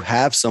you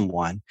have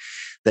someone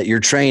that you're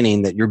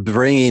training, that you're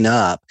bringing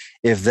up,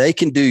 if they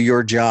can do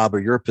your job or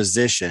your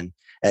position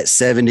at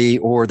 70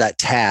 or that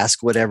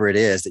task, whatever it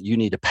is that you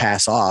need to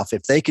pass off,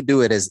 if they could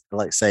do it as,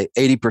 like, say,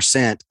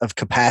 80% of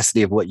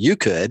capacity of what you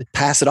could,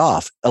 pass it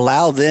off.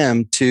 Allow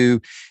them to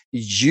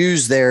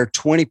use their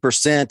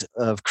 20%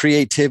 of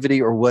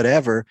creativity or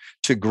whatever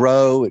to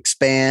grow,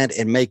 expand,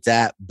 and make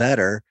that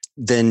better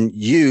than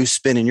you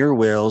spending your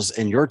wheels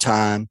and your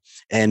time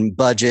and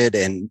budget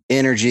and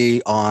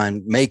energy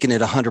on making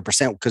it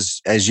 100%.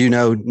 Because as you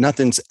know,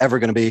 nothing's ever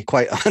going to be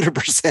quite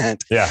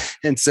 100%. Yeah.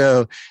 And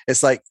so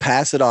it's like,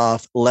 pass it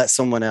off, let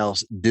someone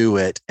else do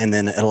it. And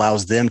then it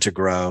allows them to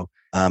grow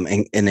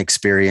and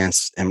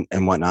experience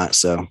and whatnot.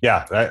 So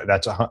yeah,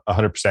 that's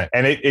 100%.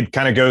 And it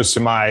kind of goes to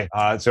my,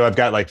 so I've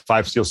got like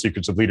 5 SEAL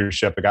secrets of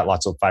leadership. I got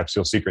lots of 5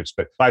 SEAL secrets,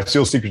 but 5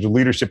 SEAL secrets of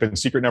leadership. And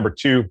secret number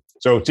 2.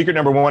 So secret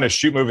number 1 is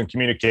shoot, move, and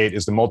communicate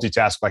is the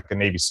multitask like a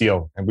Navy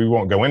SEAL. And we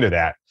won't go into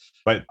that.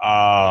 But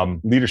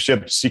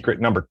leadership secret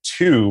number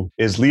 2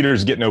 is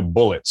leaders get no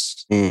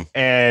bullets.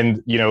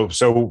 And,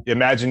 so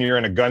imagine you're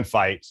in a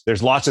gunfight.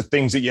 There's lots of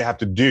things that you have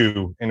to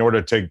do in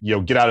order to,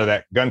 get out of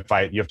that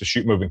gunfight. You have to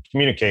shoot, move, and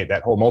communicate,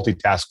 that whole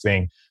multitask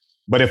thing.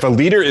 But if a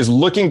leader is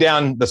looking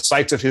down the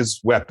sights of his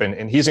weapon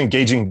and he's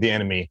engaging the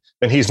enemy,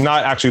 then he's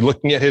not actually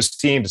looking at his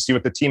team to see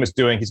what the team is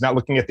doing. He's not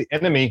looking at the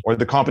enemy or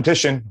the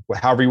competition,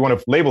 however you want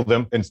to label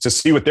them, and to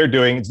see what they're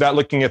doing. He's not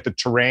looking at the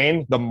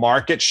terrain, the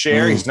market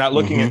share. He's not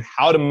looking at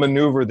how to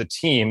maneuver the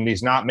team.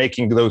 He's not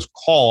making those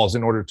calls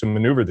in order to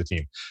maneuver the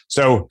team.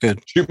 So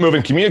shoot, move,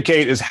 and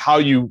communicate is how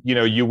you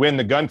win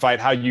the gunfight,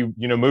 how you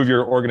move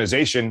your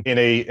organization in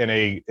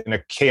a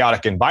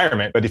chaotic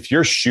environment. But if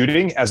you're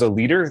shooting as a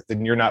leader,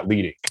 then you're not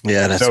leading.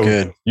 Yeah, that's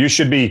good. You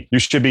should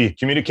be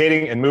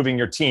communicating and moving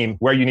your team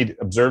where you need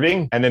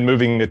observing, and then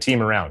moving the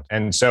team around.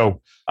 And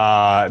so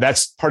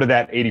that's part of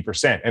that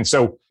 80%. And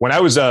so when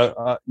I was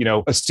a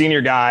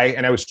senior guy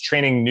and I was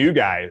training new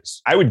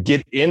guys, I would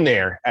get in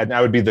there and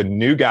I would be the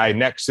new guy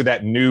next to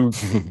that new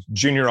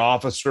junior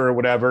officer or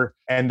whatever.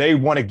 And they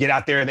want to get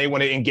out there and they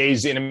want to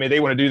engage the enemy. They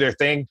want to do their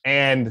thing.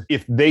 And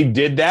if they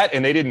did that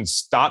and they didn't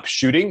stop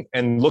shooting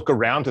and look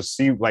around to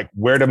see like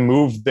where to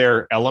move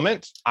their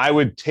element, I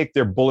would take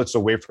their bullets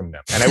away from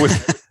them. And I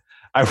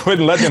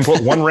wouldn't let them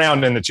put one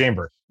round in the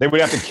chamber. They would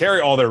have to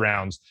carry all their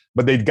rounds,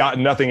 but they'd got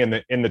nothing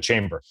in the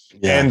chamber.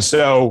 Yeah. And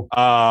so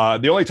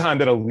the only time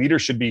that a leader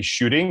should be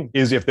shooting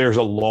is if there's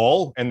a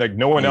lull and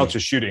no one else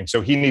is shooting. So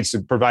he needs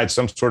to provide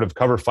some sort of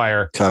cover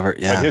fire. But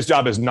his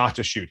job is not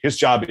to shoot. His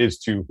job is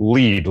to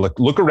lead.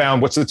 Look around.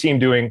 What's the team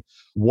doing?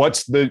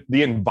 What's the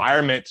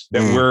environment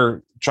that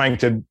we're trying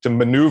to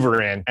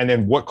maneuver in? And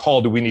then what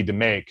call do we need to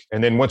make?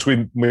 And then once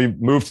we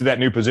move to that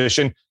new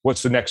position,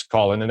 what's the next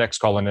call and the next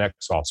call and the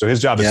next call? So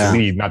his job is to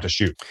lead, not to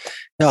shoot.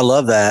 No, I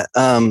love that.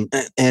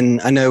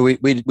 And I know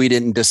we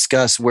didn't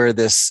discuss where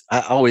this,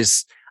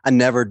 I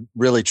never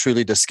really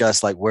truly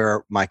discuss like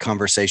where my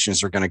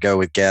conversations are going to go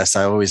with guests.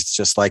 I always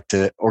just like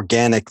to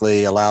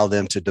organically allow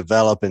them to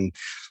develop and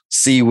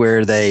see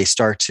where they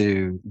start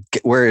to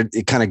get, where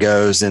it kind of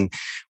goes. And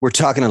we're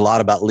talking a lot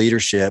about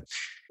leadership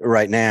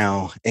right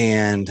now.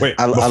 And wait,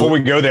 before we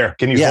go there,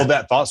 can you hold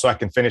that thought so I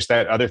can finish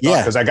that other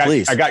thought? Because I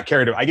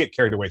get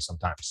carried away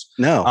sometimes.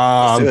 No,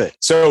 let's do it.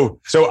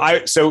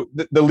 So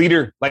the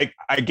leader, like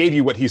I gave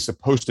you what he's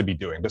supposed to be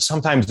doing, but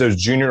sometimes those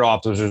junior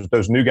officers,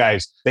 those new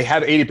guys, they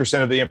have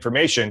 80% of the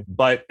information,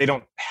 but they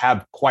don't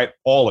have quite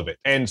all of it.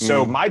 And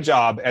so my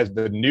job as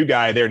the new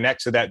guy there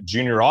next to that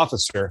junior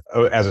officer,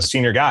 as a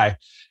senior guy,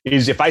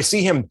 is if I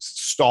see him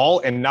stall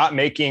and not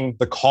making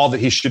the call that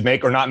he should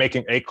make or not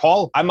making a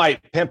call, I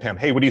might pimp him.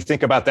 Hey, what do you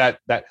think about that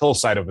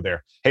hillside over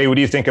there? Hey, what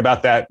do you think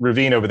about that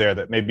ravine over there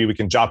that maybe we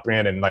can drop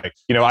in? And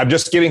I'm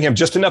just giving him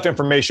just enough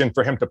information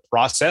for him to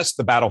process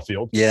the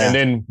battlefield and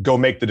then go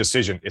make the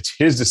decision. It's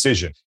his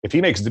decision. If he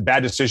makes the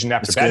bad decision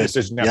after bad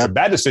decision after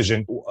bad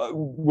decision,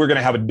 we're going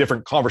to have a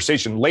different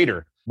conversation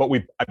later. But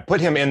I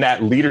put him in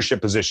that leadership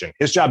position.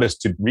 His job is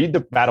to read the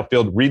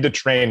battlefield, read the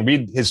terrain,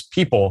 read his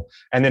people,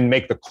 and then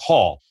make the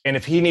call. And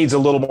if he needs a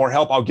little more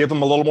help, I'll give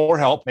him a little more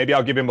help. Maybe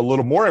I'll give him a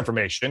little more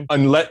information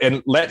and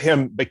let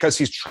him, because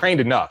he's trained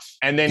enough.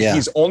 And then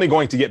he's only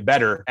going to get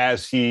better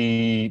as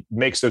he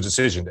makes those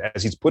decisions,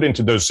 as he's put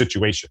into those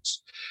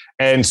situations.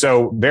 And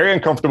so very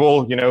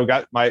uncomfortable,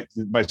 got my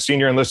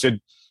senior enlisted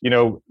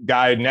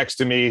guy next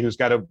to me who's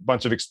got a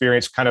bunch of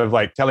experience kind of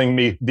like telling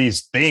me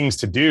these things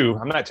to do.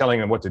 I'm not telling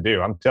him what to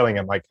do. I'm telling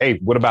him like, hey,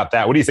 what about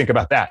that? What do you think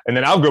about that? And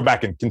then I'll go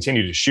back and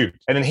continue to shoot.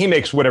 And then he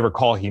makes whatever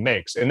call he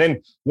makes. And then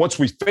once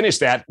we finish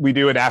that, we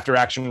do an after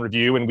action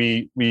review and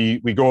we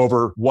go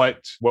over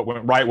what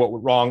went right, what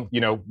went wrong,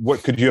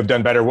 what could you have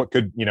done better? What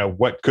could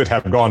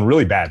have gone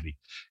really badly?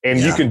 And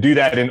you can do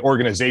that in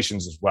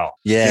organizations as well.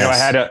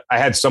 Yeah. I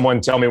had someone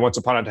tell me once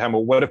upon a time,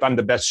 well, what if I'm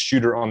the best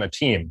shooter on the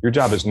team? Your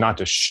job is not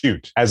to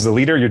shoot. As the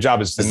leader, your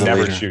job is to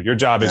never shoot. Your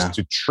job is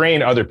to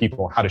train other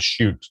people how to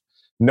shoot.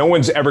 No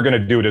one's ever going to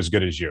do it as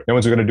good as you. No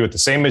one's going to do it the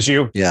same as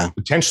you. Yeah.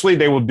 Potentially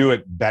they will do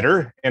it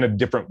better in a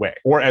different way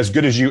or as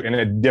good as you in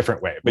a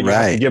different way. But you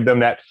have to give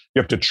them that,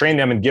 you have to train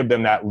them and give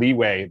them that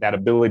leeway, that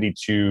ability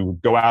to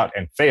go out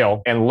and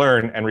fail and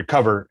learn and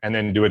recover and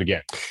then do it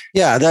again.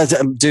 Yeah,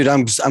 dude,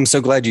 I'm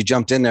so glad you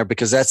jumped in there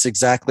because that's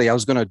exactly, I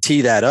was going to tee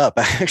that up.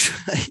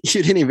 Actually,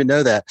 you didn't even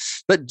know that.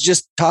 But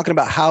just talking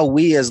about how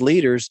we as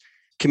leaders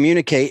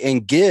communicate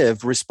and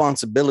give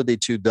responsibility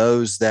to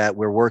those that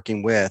we're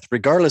working with,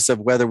 regardless of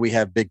whether we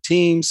have big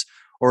teams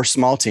or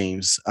small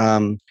teams.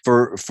 Like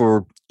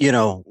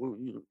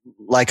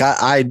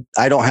I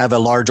don't have a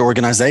large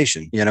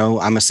organization.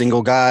 I'm a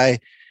single guy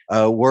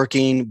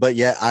working, but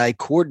yet I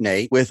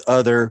coordinate with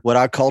other what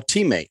I call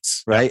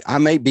teammates. Right? I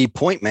may be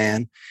point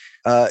man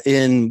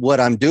in what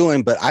I'm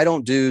doing, but I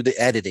don't do the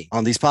editing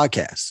on these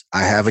podcasts.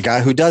 I have a guy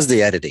who does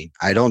the editing.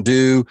 I don't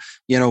do,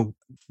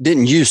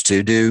 didn't used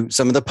to do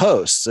some of the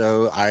posts.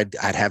 So I'd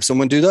have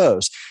someone do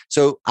those.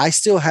 So I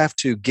still have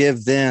to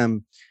give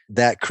them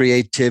that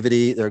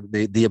creativity or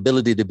the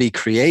ability to be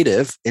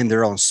creative in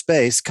their own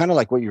space. Kind of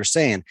like what you were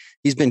saying.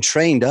 He's been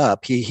trained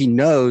up. He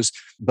knows,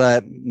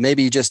 but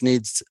maybe he just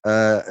needs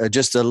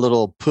just a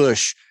little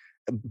push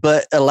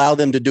but allow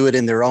them to do it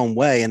in their own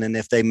way. And then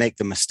if they make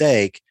the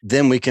mistake,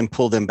 then we can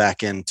pull them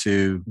back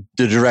into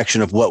the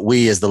direction of what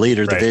we as the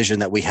leader, the vision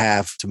that we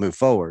have to move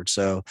forward.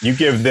 So you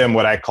give them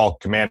what I call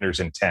commander's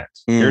intent.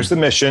 Here's the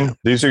mission.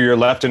 These are your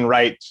left and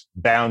right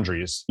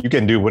boundaries. You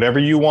can do whatever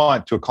you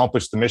want to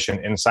accomplish the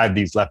mission inside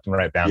these left and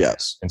right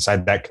boundaries,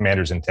 inside that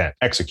commander's intent.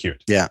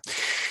 Execute. Yeah.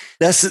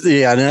 And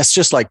that's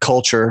just like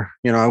culture.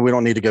 We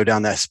don't need to go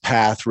down that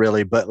path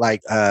really, but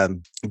like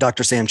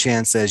Dr. Sam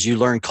Chan says, you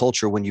learn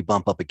culture when you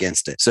bump up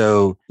against it.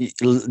 So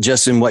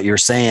just in what you're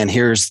saying,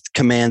 here's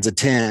command's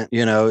intent,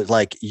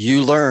 like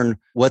you learn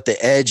what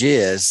the edge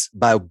is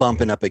by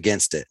bumping up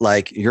against it.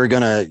 Like you're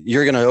going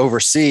to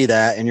oversee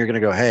that and you're going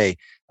to go, hey,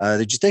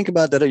 did you think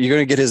about that? You're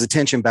going to get his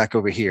attention back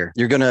over here.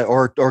 You're going to,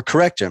 or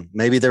correct him.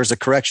 Maybe there's a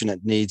correction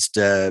that needs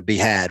to be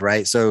had,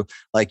 right? So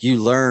like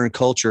you learn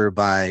culture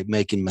by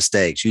making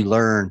mistakes. You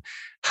learn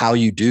how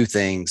you do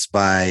things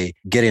by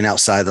getting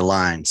outside the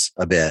lines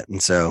a bit.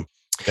 And so,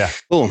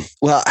 cool.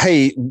 Well,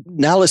 hey,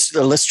 now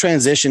let's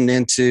transition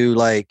into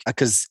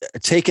because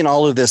taking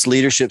all of this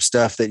leadership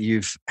stuff that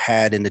you've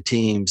had in the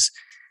teams,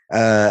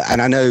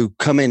 and I know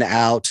coming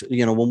out,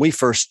 when we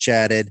first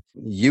chatted,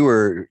 you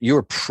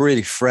were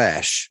pretty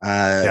fresh,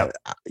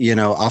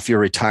 off your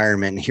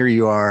retirement. And here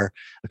you are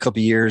a couple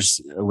of years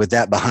with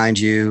that behind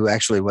you.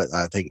 Actually,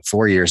 I think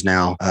 4 years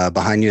now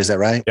behind you. Is that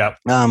right? Yeah.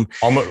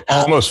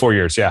 Almost 4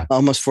 years. Yeah.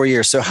 Almost 4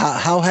 years. So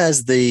how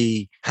has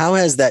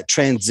that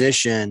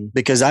transition?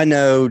 Because I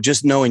know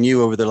just knowing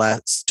you over the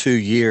last 2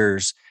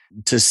 years,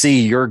 to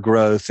see your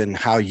growth and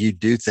how you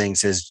do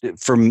things is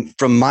from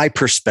my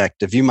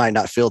perspective, you might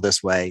not feel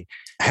this way,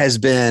 has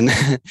been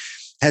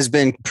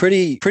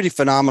pretty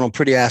phenomenal,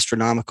 pretty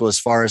astronomical as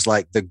far as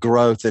like the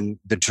growth and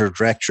the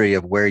trajectory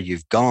of where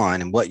you've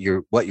gone and what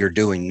you're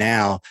doing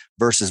now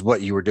versus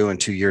what you were doing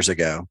 2 years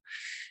ago.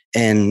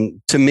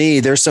 And to me,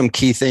 there's some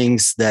key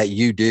things that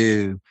you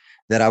do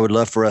that I would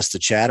love for us to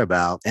chat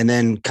about, and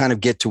then kind of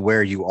get to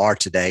where you are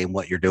today and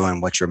what you're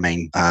doing, what your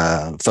main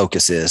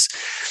focus is.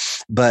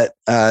 But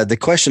the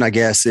question, I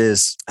guess,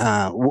 is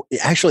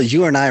actually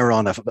you and I were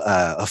on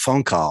a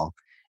phone call,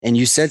 and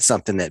you said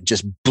something that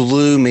just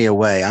blew me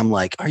away. I'm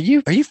like, are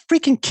you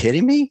freaking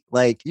kidding me?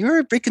 Like, you're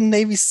a freaking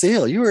Navy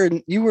SEAL.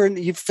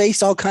 You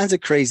faced all kinds of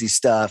crazy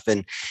stuff,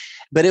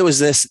 but it was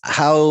this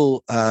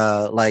how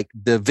like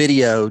the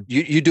video.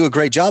 You do a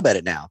great job at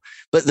it now,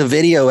 but the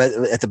video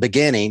at the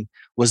beginning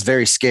was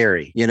very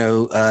scary.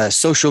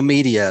 Social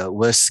media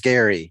was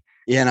scary.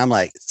 Yeah. And I'm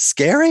like,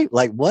 scary?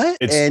 Like what?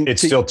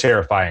 It's still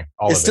terrifying.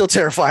 It's still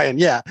terrifying.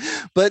 Yeah.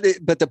 But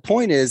the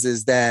point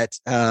is that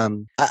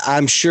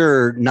I'm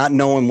sure not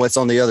knowing what's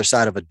on the other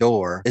side of a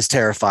door is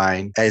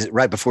terrifying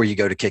right before you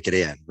go to kick it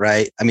in.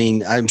 Right. I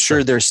mean, I'm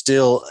sure there's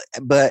still,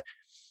 but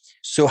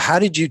so how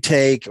did you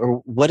take,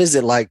 or what is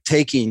it like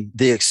taking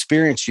the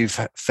experience you've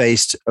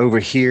faced over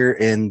here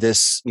in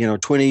this,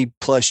 20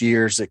 plus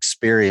years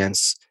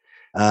experience,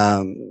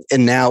 and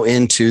now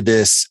into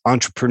this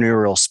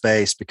entrepreneurial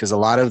space? Because a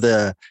lot of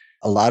the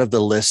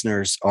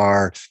listeners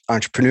are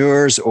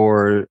entrepreneurs,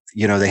 or,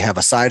 they have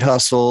a side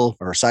hustle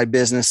or a side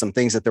business, some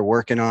things that they're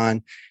working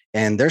on.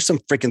 And there's some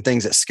freaking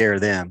things that scare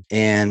them.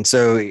 And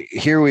so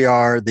here we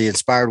are, the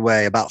Inspired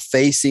Way, about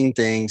facing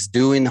things,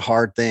 doing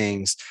hard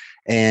things.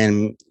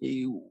 And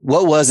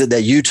what was it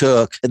that you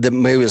took, that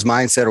maybe it was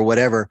mindset or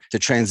whatever, to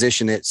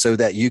transition it so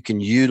that you can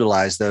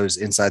utilize those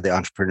inside the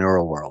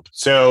entrepreneurial world?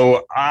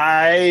 So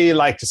I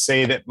like to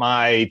say that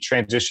my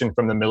transition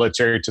from the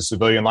military to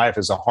civilian life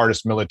is the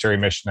hardest military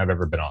mission I've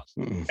ever been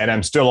on. And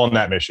I'm still on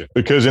that mission,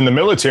 because in the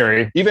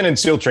military, even in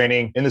SEAL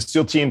training, in the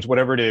SEAL teams,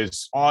 whatever it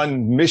is,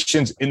 on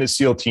missions in the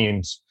SEAL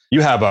teams, you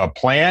have a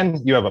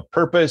plan, you have a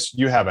purpose,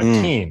 you have a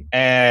team,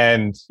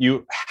 and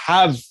you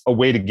have a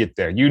way to get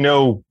there.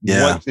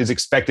 What is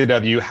expected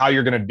of you, how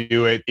you're going to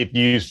do it.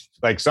 If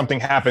something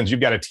happens, you've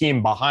got a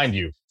team behind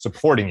you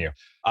supporting you.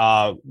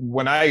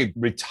 When I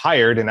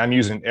retired, and I'm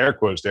using air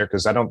quotes there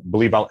because I don't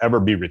believe I'll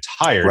ever be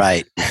retired.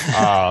 Right.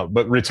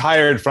 But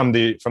retired from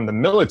the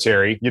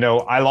military,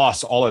 I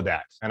lost all of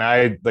that. And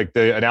I like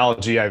the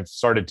analogy I've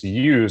started to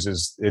use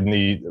is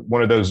in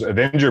one of those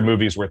Avenger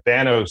movies where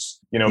Thanos,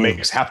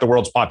 makes half the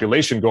world's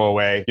population go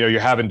away. You're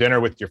having dinner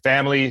with your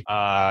family,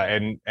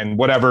 and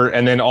whatever.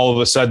 And then all of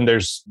a sudden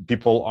there's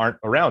people aren't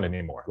around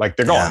anymore. Like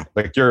they're gone.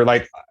 Like you're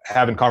like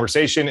having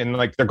conversation and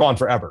like they're gone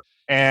forever.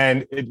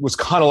 And it was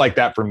kind of like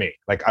that for me.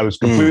 Like I was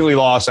completely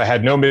lost. I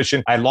had no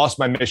mission. I lost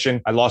my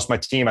mission. I lost my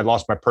team. I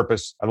lost my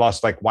purpose. I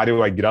lost why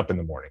do I get up in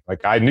the morning?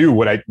 Like I knew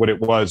what it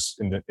was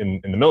in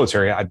the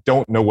military. I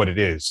don't know what it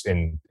is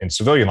in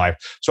civilian life.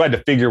 So I had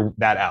to figure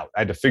that out. I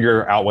had to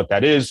figure out what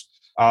that is.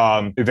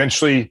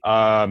 Eventually,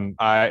 and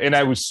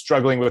I was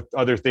struggling with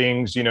other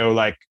things,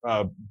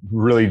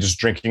 really just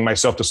drinking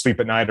myself to sleep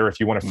at night, or if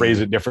you want to phrase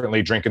it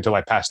differently, drink until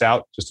I passed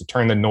out, just to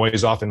turn the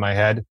noise off in my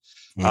head.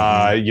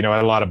 I had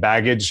a lot of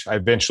baggage.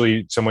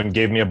 Someone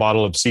gave me a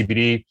bottle of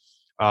CBD.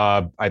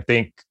 I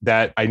think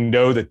that I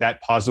know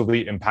that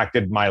positively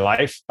impacted my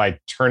life by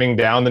turning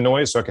down the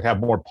noise so I could have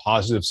more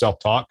positive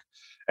self-talk.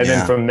 And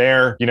then from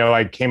there,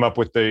 I came up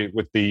with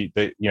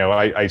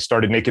I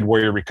started Naked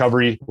Warrior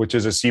Recovery, which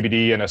is a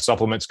CBD and a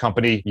supplements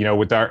company,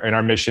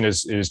 our mission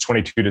is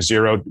 22 to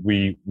 0.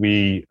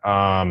 There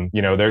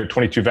are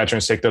 22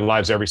 veterans take their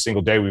lives every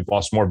single day. We've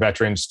lost more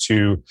veterans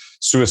to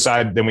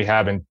suicide than we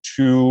have in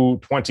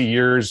 20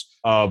 years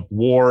of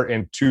war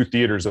and 2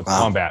 theaters of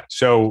combat.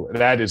 So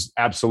that is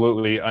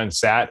absolutely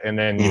unsat. And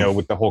then,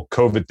 with the whole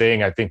COVID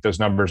thing, I think those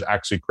numbers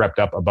actually crept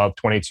up above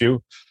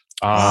 22.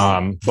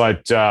 So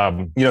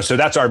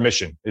that's our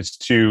mission, is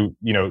to,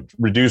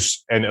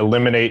 reduce and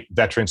eliminate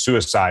veteran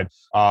suicide.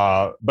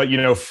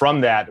 But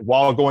from that,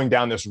 while going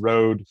down this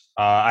road,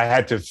 I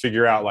had to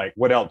figure out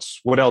what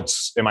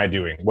else am I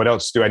doing? What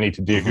else do I need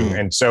to do?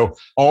 And so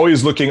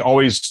always looking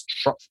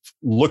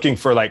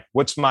for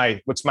what's my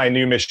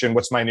new mission?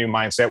 What's my new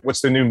mindset?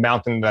 What's the new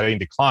mountain that I need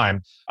to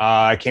climb?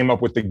 I came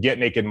up with the get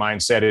naked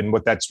mindset, and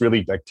what that's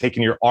really like,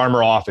 taking your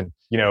armor off and,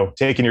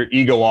 taking your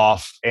ego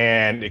off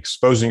and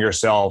exposing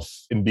yourself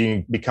and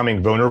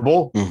becoming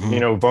vulnerable,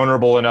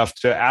 vulnerable enough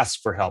to ask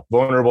for help,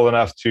 vulnerable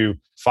enough to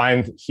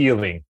find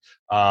healing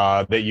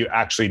that you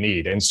actually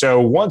need. And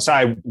so once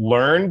I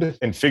learned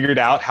and figured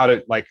out how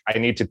to, I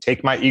need to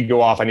take my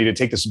ego off, I need to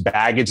take this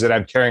baggage that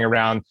I'm carrying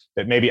around,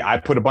 that maybe I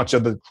put a bunch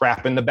of the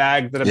crap in the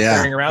bag that I'm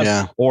carrying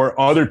around, or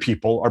other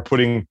people are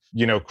putting,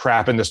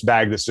 crap in this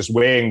bag that's just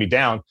weighing me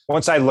down.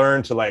 Once I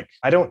learned to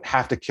I don't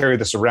have to carry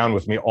this around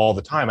with me all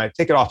the time. I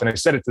take it off and I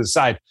set it to the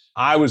side.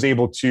 I was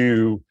able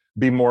to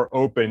be more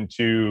open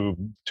to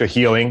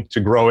healing, to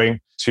growing,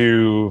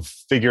 to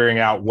figuring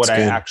out what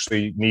I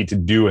actually need to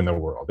do in the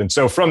world. And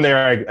so from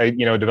there, I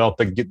developed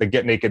the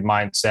get naked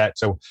mindset.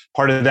 So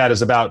part of that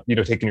is about,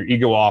 taking your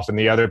ego off. And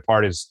the other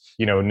part is,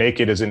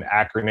 naked is an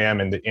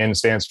acronym, and the N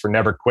stands for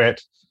never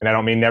quit. And I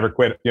don't mean never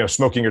quit,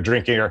 smoking or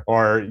drinking or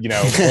porn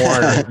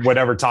or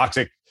whatever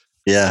toxic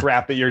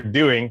crap that you're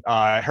doing,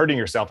 hurting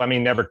yourself. I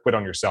mean, never quit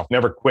on yourself.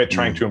 Never quit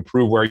trying to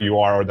improve where you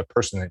are or the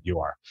person that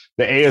you are.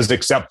 The A is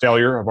accept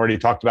failure. I've already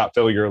talked about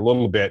failure a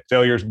little bit.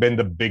 Failure's been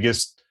the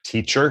biggest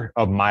teacher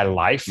of my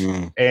life.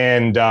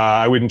 And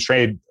I wouldn't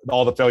trade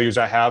all the failures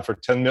I have for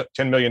 $10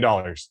 million.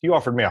 If you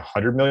offered me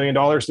 $100 million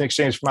in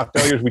exchange for my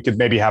failures, we could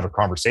maybe have a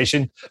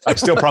conversation. I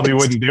still probably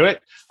wouldn't do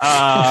it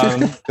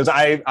because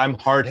I'm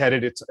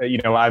hard-headed. It's,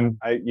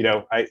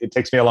 it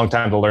takes me a long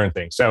time to learn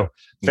things. So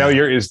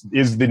failure is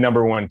the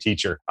number one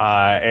teacher.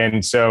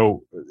 And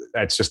so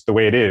that's just the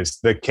way it is.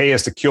 The K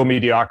is to kill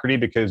mediocrity,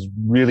 because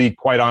really,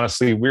 quite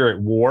honestly, we're at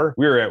war.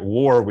 We're at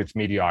war with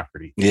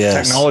mediocrity.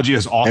 Yes. Technology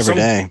is awesome, every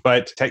day,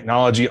 but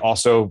technology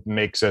also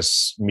makes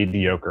us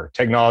mediocre.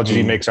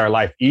 Technology makes our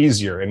life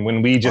easier. And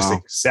when we just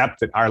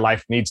accept that our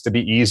life needs to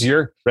be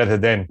easier, rather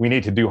than we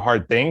need to do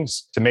hard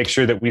things to make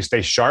sure that we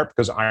stay sharp,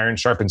 because iron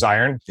sharpens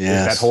iron.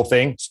 Yes. That whole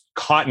thing.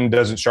 Cotton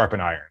doesn't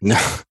sharpen iron. No.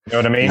 You know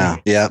what I mean? No.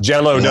 Yeah.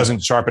 Jello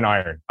doesn't sharpen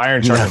iron.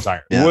 Iron sharpens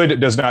iron. Yeah. Wood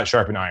does not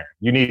sharpen iron.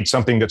 You need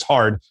something that's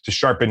hard to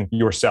sharpen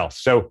yourself.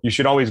 So you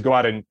should always go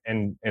out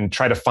and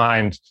try to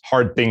find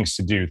hard things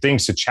to do,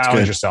 things to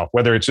challenge yourself,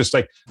 whether it's just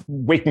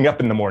waking up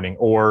in the morning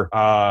or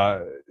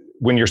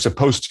when you're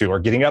supposed to, or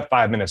getting up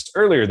 5 minutes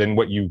earlier than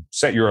what you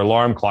set your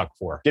alarm clock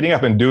for, getting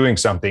up and doing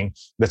something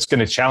that's going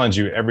to challenge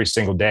you every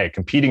single day,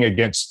 competing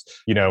against,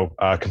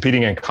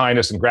 competing in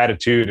kindness and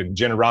gratitude and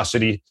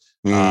generosity.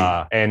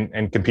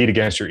 And compete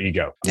against your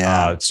ego.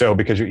 So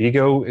because your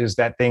ego is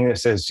that thing that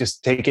says,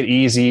 just take it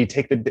easy,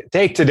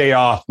 take today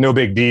off, no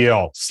big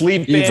deal.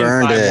 Sleep in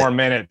 5 more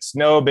minutes,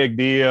 no big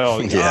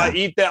deal.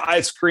 Eat the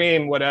ice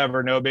cream,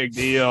 whatever, no big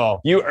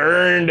deal. You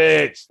earned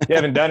it. You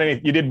haven't done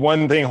anything. You did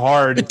one thing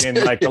hard in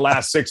the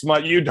last 6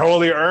 months. You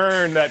totally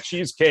earned that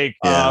cheesecake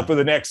for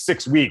the next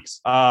 6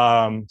 weeks.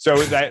 So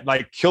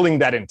that killing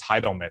that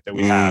entitlement that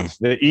we have.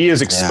 The E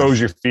is expose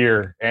your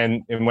fear.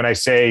 And when I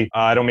say,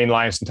 I don't mean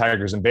lions and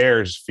tigers and bears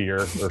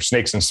fear or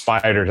snakes and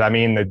spiders. I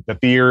mean the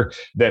fear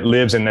that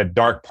lives in that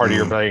dark part of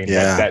your brain,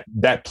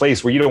 that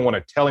place where you don't want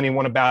to tell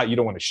anyone about, you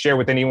don't want to share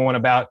with anyone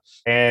about.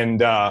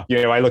 And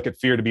I look at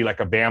fear to be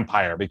like a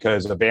vampire,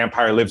 because a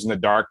vampire lives in the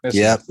darkness.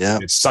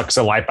 It sucks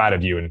the life out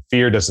of you, and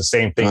fear does the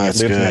same thing. It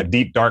lives in that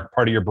deep dark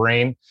part of your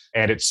brain,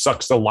 and it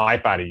sucks the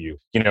life out of you.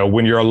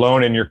 When you're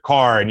alone in your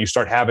car and you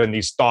start having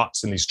these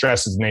thoughts and these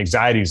stresses and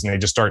anxieties, and they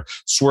just start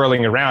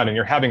swirling around, and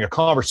you're having a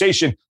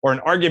conversation or an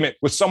argument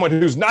with someone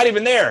who's not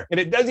even there, and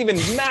it doesn't even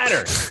matter,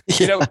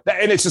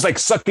 and it's just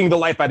sucking the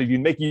life out of you,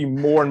 making you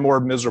more and more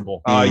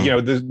miserable.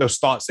 Those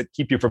thoughts that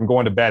keep you from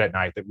going to bed at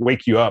night, that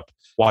wake you up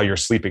while you're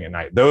sleeping at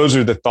night. Those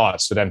are the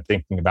thoughts that I'm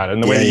thinking about.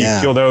 And the way that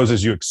you kill those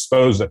is you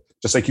expose it.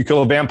 Just like you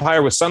kill a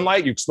vampire with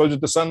sunlight, you expose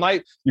it to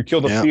sunlight, you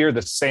kill the fear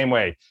the same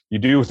way. You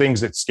do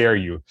things that scare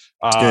you.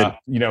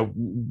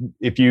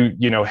 If you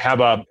have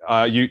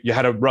you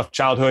had a rough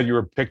childhood, you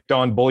were picked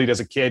on, bullied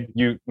as a kid,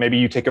 maybe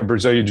you take a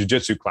Brazilian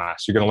jiu-jitsu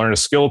class. You're going to learn a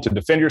skill to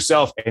defend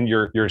yourself, and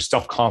your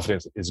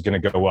self-confidence is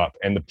going to go up.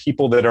 And the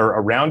people that are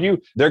around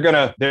you, they're going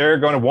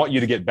to want you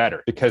to get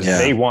better, because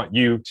they want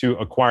you to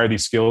acquire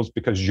these skills,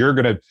 because you're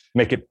going to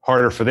make it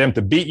harder for them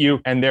to beat you,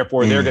 and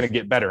therefore they're going to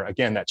get better.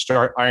 Again, that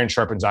iron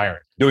sharpens iron.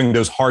 Doing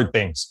those hard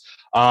things.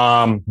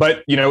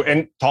 But,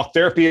 and talk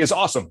therapy is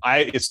awesome.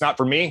 It's not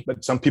for me,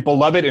 but some people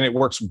love it and it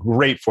works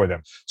great for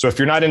them. So if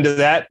you're not into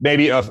that,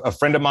 maybe a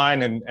friend of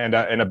mine and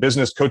a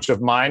business coach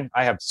of mine,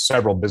 I have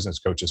several business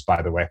coaches,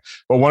 by the way,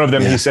 but one of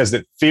them, he says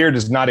that fear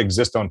does not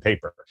exist on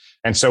paper.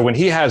 And so when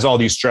he has all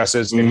these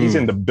stresses, and he's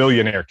in the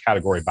billionaire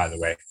category, by the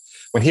way,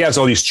 when he has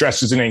all these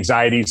stresses and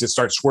anxieties that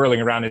start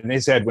swirling around in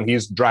his head when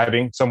he's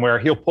driving somewhere,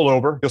 he'll pull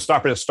over, he'll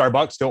stop at a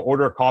Starbucks, he'll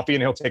order a coffee,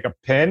 and he'll take a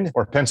pen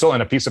or pencil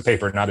and a piece of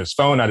paper, not his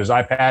phone, not his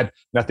iPad,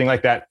 nothing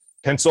like that.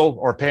 Pencil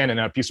or pen and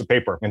a piece of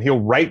paper. And he'll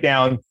write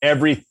down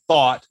every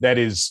thought that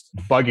is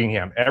bugging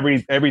him,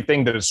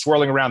 everything that is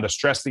swirling around, the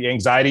stress, the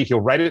anxiety. He'll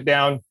write it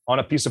down on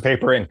a piece of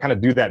paper and kind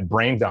of do that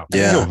brain dump.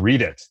 And he'll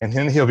read it. And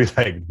then he'll be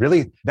like,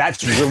 really?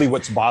 That's really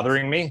what's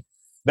bothering me?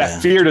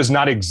 That fear does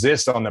not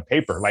exist on the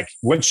paper. Like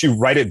once you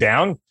write it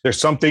down, there's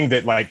something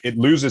that like it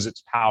loses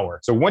its power.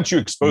 So once you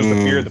expose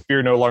the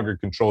fear no longer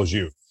controls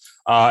you.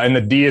 And the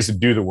D is to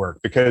do the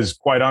work, because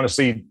quite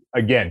honestly,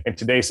 again, in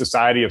today's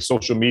society of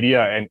social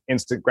media and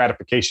instant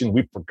gratification,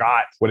 we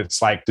forgot what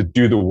it's like to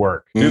do the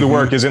work. Do the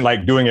work isn't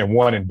like doing it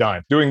one and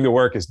done. Doing the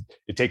work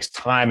it takes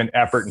time and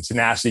effort and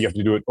tenacity. You have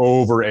to do it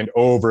over and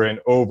over and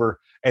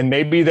over. And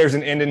maybe there's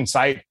an end in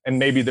sight and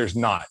maybe there's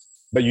not.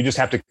 But you just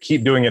have to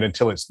keep doing it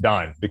until it's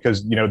done.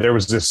 Because, there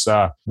was this,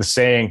 the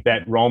saying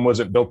that Rome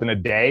wasn't built in a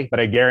day,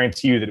 but I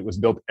guarantee you that it was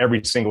built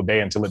every single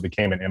day until it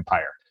became an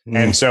empire.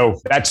 And so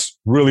that's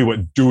really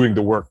what doing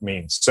the work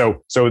means.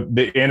 So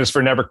the N is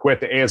for never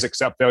quit. The A is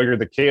accept failure.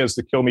 The K is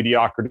to kill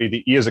mediocrity.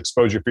 The E is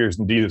expose your fears.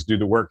 And D is do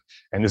the work.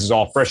 And this is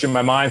all fresh in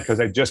my mind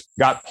because I just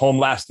got home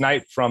last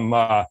night from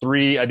I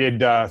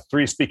did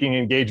 3 speaking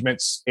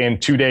engagements in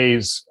 2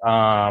 days,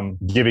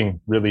 giving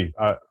really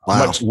a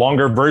much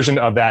longer version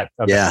of that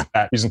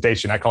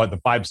presentation. I call it the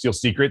 5 Steel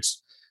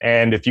Secrets.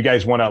 And if you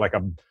guys want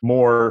a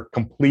more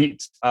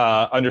complete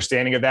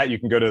understanding of that, you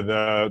can go to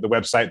the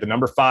website, the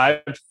number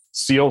 5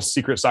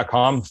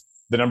 sealsecrets.com,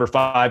 the number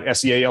 5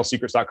 SEAL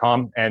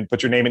secrets.com, and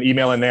put your name and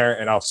email in there,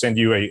 and I'll send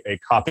you a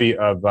copy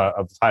of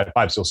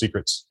 5 Seal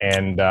Secrets,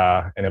 and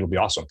it'll be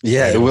awesome.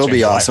 Yeah, it will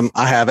be awesome.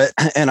 I have it,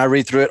 and I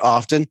read through it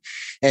often,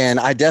 and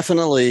I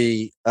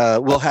definitely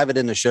will have it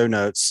in the show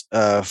notes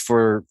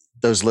for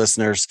those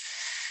listeners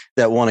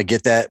that want to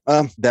get that,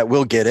 that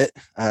will get it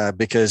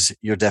because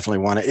you'll definitely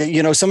want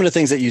it. Some of the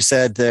things that you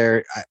said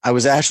there, I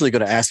was actually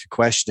going to ask a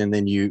question, and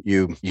then you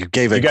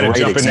gave a great example. You got to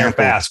jump in there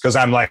fast because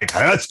I'm like,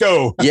 let's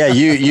go. Yeah,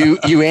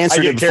 you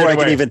answered it before I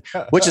could even,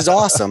 which is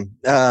awesome.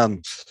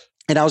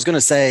 And I was going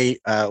to say,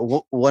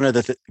 one of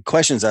the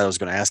questions that I was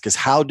going to ask is,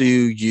 how do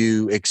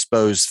you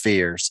expose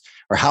fears,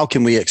 or how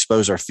can we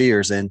expose our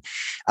fears? And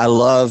I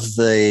love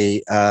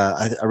I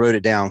wrote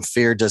it down.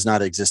 Fear does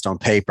not exist on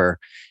paper.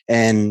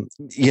 And,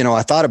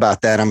 I thought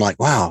about that. I'm like,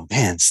 wow,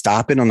 man,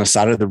 stopping on the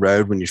side of the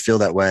road when you feel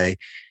that way,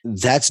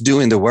 that's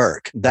doing the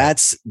work.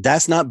 That's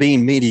not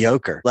being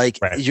mediocre. Like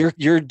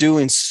you're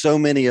doing so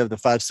many of the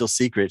 5 Steel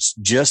Secrets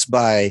just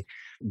by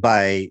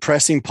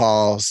pressing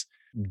pause,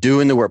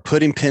 doing the work,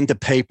 putting pen to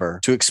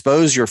paper to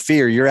expose your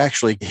fear. You're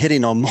actually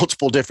hitting on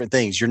multiple different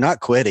things. You're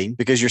not quitting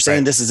because you're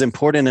saying this is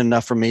important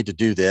enough for me to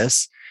do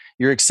this.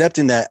 You're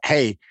accepting that,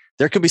 hey,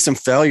 there could be some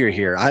failure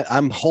here.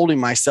 I'm holding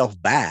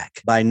myself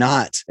back by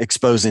not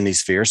exposing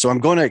these fears. So I'm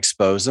going to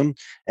expose them,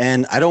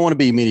 and I don't want to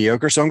be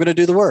mediocre. So I'm going to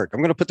do the work. I'm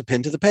going to put the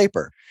pen to the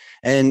paper.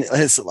 And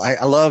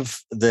I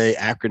love the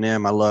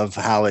acronym. I love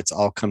how it's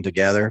all come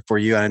together for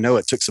you. And I know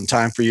it took some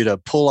time for you to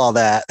pull all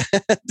that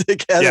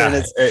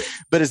together,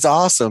 but it's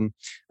awesome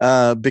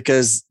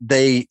because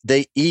they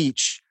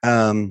each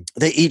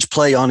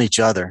play on each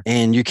other,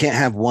 and you can't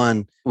have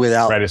one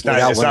without It's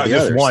not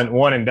just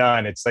one and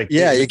done. It's like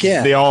you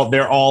can't.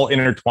 They're all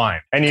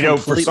intertwined. And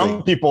for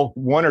some people,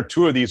 1 or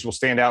 2 of these will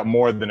stand out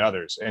more than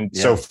others. And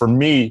so for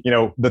me,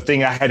 the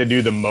thing I had to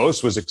do the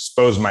most was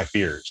expose my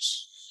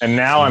fears. And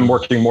now I'm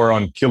working more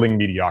on killing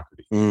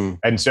mediocrity.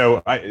 And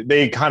so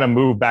they kind of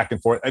move back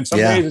and forth. And some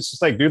days it's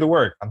just like, do the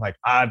work. I'm like,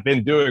 I've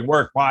been doing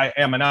work. Why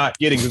am I not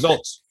getting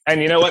results?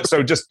 And you know what?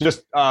 So just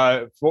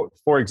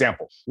for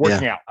example,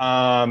 working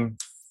out.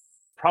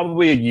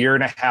 Probably a year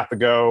and a half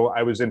ago,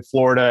 I was in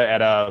Florida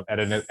at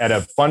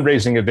a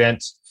fundraising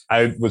event.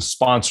 I was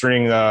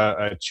sponsoring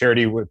a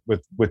charity with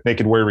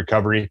Naked Warrior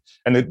Recovery,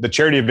 and the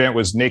charity event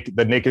was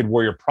the Naked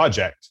Warrior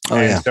Project.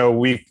 So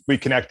we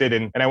connected,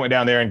 and I went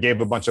down there and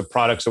gave a bunch of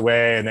products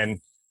away, and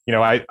then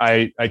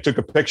I took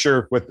a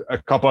picture with a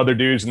couple other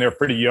dudes, and they're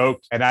pretty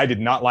yoked, and I did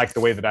not like the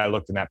way that I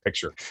looked in that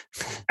picture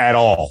at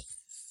all.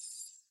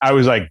 I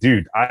was like,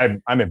 dude,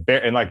 I'm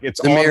embarrassed. And like, it's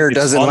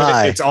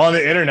on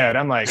the internet.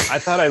 I'm like, I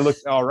thought I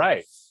looked all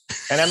right.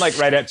 And I'm like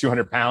right at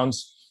 200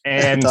 pounds.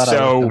 And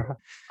so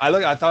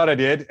I thought I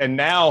did. And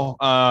now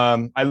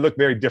I look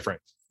very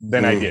different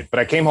than I did. But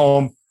I came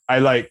home.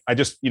 I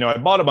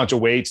bought a bunch of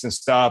weights and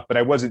stuff, but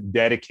I wasn't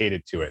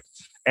dedicated to it.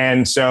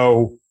 And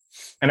so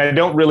And I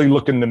don't really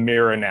look in the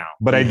mirror now,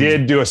 but I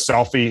did do a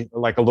selfie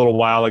like a little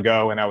while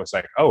ago. And I was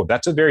like, oh,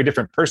 that's a very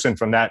different person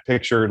from that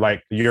picture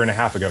like a year and a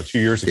half ago, 2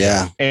 years ago.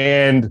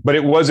 Yeah. But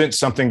it wasn't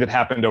something that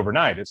happened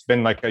overnight. It's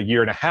been like a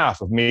year and a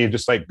half of me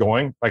just like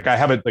going, like I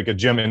have a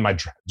gym in my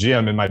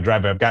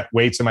driveway. I've got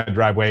weights in my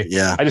driveway.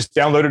 Yeah. I just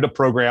downloaded a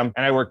program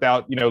and I worked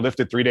out,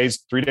 lifted 3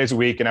 days a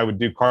week. And I would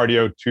do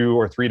cardio 2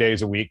 or 3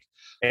 days a week.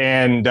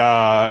 And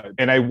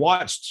I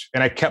watched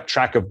and I kept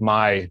track of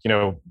my,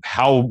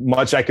 how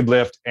much I could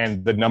lift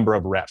and the number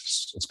of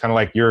reps. It's kind of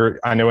like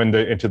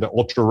into the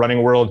ultra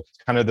running world,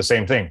 it's kind of the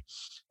same thing.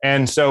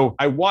 And so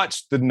I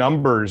watched the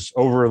numbers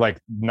over this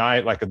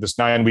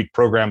 9-week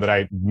program that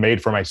I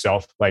made for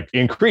myself, like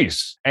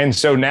increase. And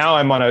so now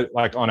I'm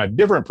on a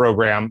different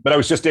program, but I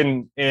was just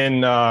in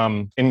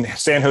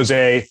San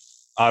Jose.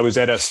 I was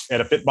at a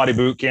Fit Body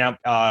Boot Camp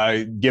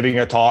giving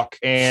a talk,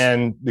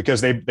 and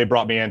because they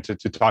brought me in to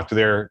talk to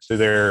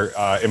their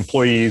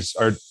employees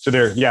or to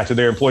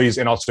their employees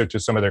and also to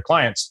some of their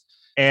clients.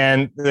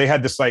 And they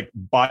had this like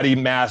body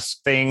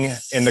mass thing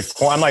in the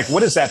corner. I'm like,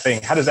 what is that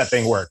thing? How does that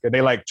thing work? And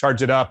they like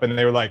charge it up, and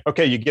they were like,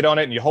 okay, you get on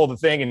it and you hold the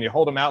thing and you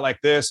hold them out like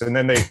this. And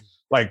then they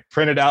like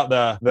printed out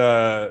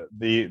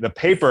the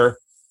paper,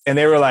 and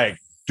they were like,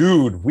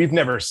 dude, we've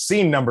never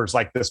seen numbers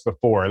like this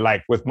before.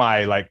 Like with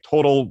my like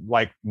total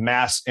like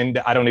mass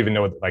index, I don't even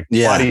know what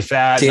body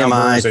fat,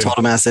 TMI,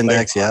 total mass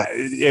index.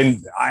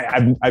 And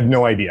I have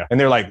no idea. And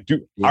they're like,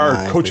 dude,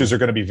 our coaches are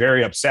going to be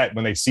very upset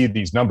when they see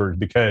these numbers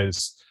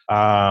because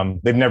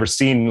they've never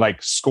seen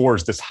like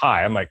scores this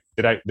high. I'm like,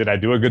 did I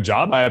do a good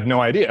job? I have no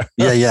idea.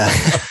 Yeah.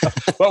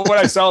 But when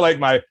I saw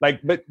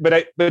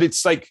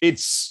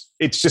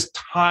it's just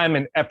time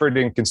and effort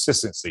and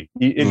consistency.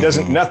 It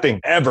doesn't,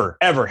 nothing ever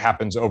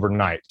happens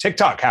overnight.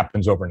 TikTok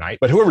happens overnight,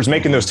 but whoever's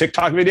making those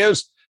TikTok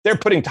videos, they're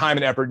putting time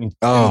and effort and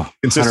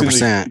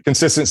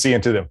consistency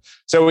into them.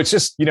 So it's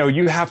just,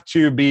 you have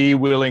to be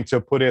willing to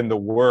put in the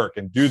work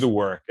and do the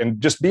work and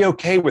just be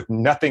okay with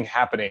nothing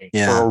happening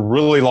for a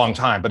really long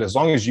time. But as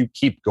long as you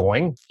keep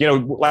going,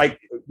 like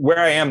where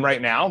I am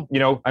right now,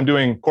 I'm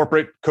doing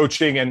corporate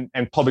coaching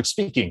and public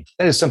speaking.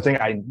 That is something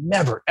I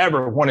never,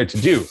 ever wanted to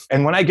do.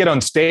 And when I get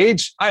on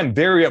stage, I'm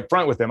very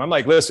upfront with them. I'm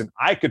like, listen,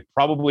 I could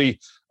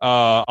probably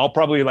I'll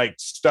probably like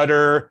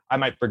stutter. I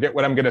might forget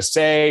what I'm going to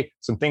say,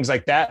 some things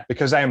like that,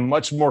 because I am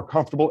much more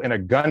comfortable in a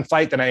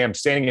gunfight than I am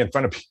standing in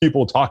front of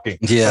people talking.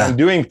 Yeah. But I'm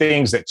doing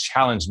things that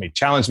challenge me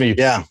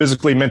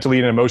physically, mentally,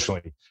 and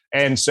emotionally.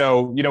 And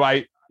so,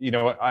 I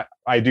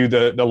do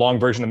the long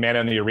version of Man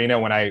in the Arena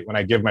when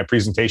I give my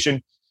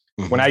presentation.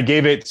 When I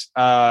gave it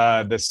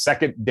the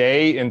second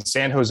day in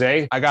San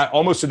Jose, I got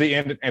almost to the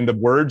end and the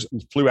words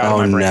flew out of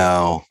my brain.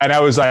 No. And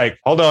I was like,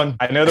 hold on.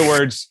 I know the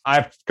words.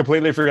 I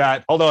completely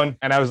forgot. Hold on.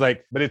 And I was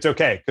like, but it's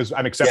okay because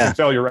I'm accepting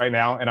failure right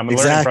now and I'm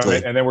learning from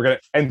it. And then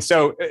and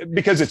so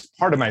because it's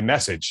part of my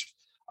message,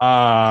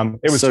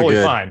 it was so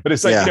totally fine. But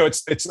it's like,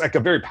 it's like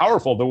a very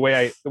powerful the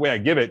way I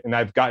give it. And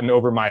I've gotten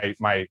over my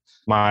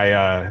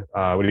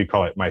what do you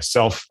call it?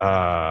 Myself,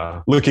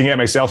 looking at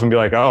myself and be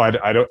like, oh,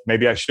 I don't,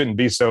 maybe I shouldn't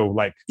be so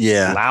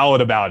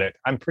loud about it.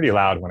 I'm pretty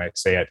loud when I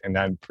say it. And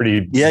I'm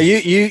pretty,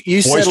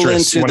 you settle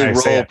into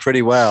the role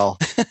pretty well.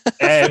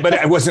 But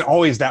I wasn't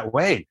always that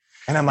way.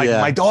 And I'm like,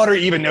 my daughter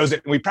even knows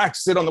it. And we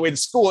practice it on the way to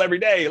school every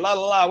day,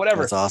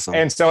 whatever. That's awesome.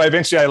 And so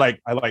eventually I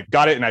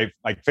got it and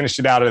I finished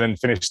it out and then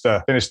finished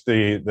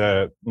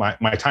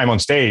my time on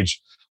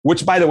stage,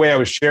 which by the way, I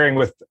was sharing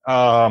with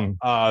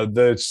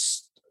the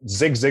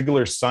Zig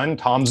Ziglar's son,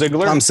 Tom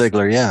Ziglar. Tom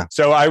Ziglar, yeah.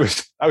 So I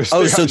was.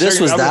 So this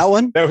was that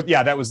one?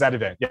 That was that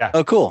event. Yeah.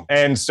 Oh, cool.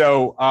 And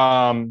so,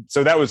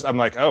 that was. I'm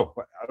like, oh,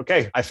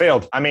 okay, I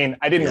failed. I mean,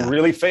 I didn't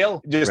really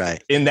fail, just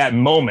in that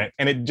moment,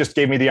 and it just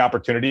gave me the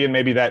opportunity. And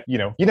maybe that,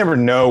 you never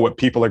know what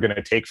people are going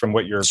to take from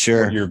what you're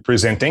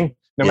presenting,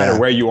 no matter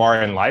where you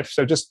are in life.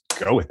 So just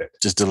go with it.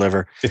 Just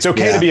deliver. It's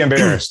okay to be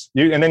embarrassed,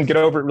 and then get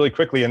over it really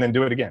quickly, and then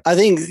do it again. I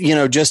think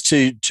just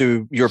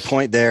to your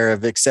point there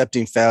of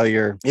accepting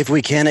failure, if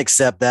we can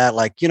accept that,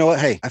 like, you know what,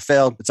 hey, I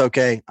failed. It's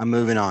okay. I'm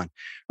moving on.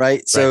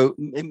 Right. So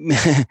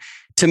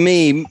to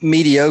me,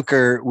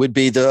 mediocre would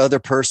be the other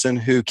person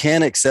who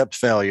can accept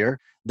failure.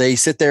 They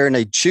sit there and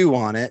they chew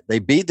on it. They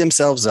beat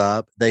themselves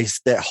up.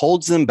 That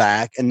holds them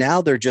back. And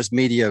now they're just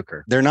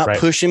mediocre. They're not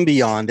pushing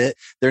beyond it.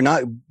 They're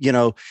not,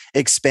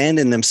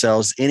 expanding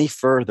themselves any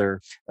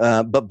further.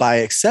 But by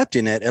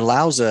accepting it,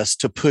 allows us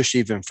to push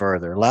even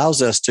further,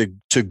 allows us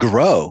to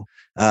grow,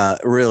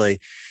 really.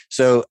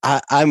 So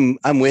I'm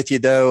with you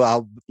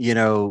though.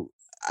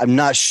 I'm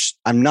not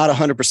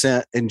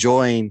 100%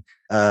 enjoying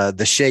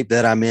the shape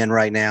that I'm in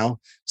right now.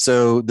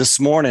 So this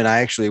morning I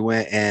actually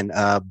went and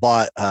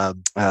bought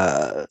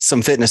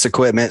some fitness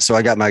equipment. So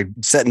I got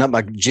setting up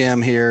my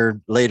gym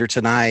here later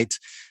tonight,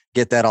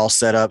 get that all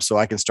set up so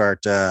I can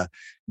start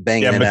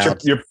banging it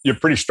out. You're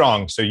pretty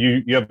strong. So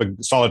you have a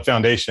solid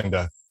foundation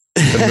to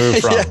move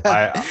from.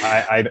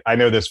 I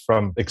know this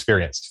from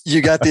experience.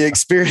 You got the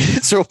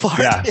experiential part.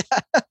 Yeah.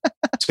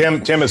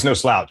 Tim is no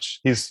slouch.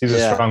 He's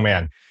a strong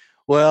man.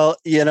 Well,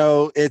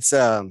 it's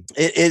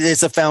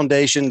a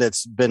foundation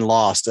that's been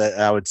lost,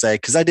 I would say,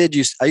 because I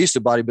used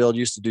to bodybuild,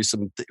 used to do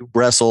some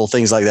wrestle,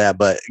 things like that,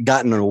 but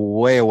gotten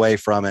way away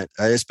from it.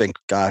 It's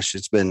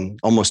been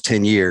almost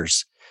 10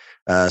 years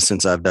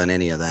since I've done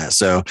any of that.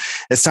 So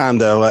it's time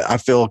though. I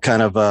feel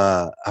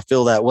I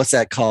feel that, what's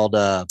that called?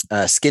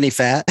 Skinny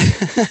fat,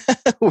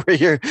 where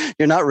you're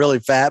not really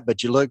fat,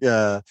 but you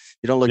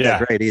don't look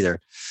that great either.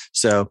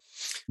 So,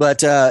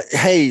 but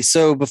hey,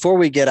 so before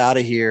we get out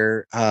of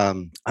here,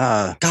 I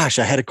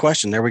had a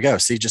question. There we go.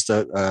 See, just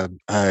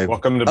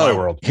welcome to my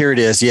world. Here it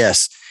is.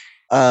 Yes.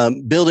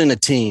 Building a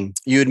team.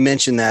 You had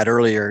mentioned that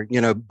earlier.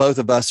 Both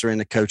of us are in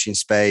the coaching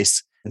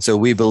space. And so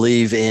we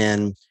believe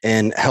in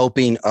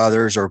helping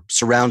others or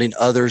surrounding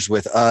others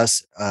with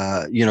us,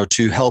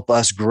 to help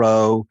us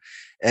grow.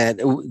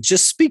 And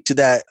just speak to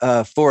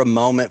that for a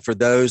moment for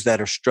those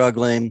that are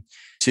struggling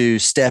to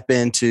step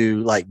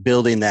into like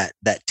building that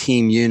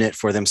team unit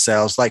for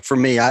themselves. Like for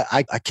me,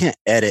 I can't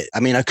edit. I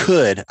mean, I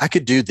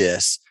could do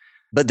this,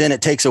 but then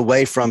it takes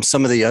away from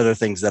some of the other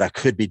things that I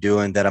could be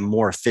doing that I'm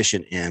more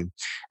efficient in.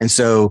 And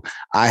so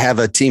I have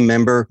a team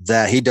member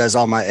that he does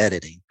all my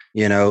editing.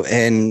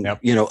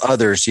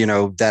 Others,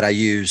 that I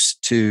use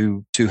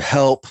to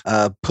help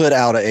put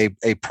out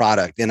a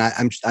product. And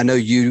I know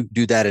you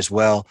do that as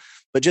well,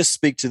 but just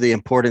speak to the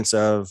importance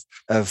of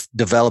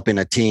developing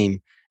a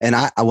team. And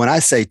when I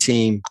say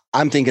team,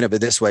 I'm thinking of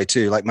it this way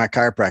too. Like my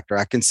chiropractor,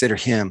 I consider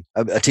him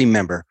a team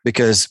member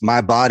because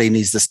my body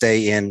needs to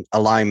stay in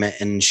alignment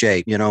and in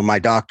shape. My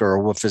doctor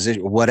or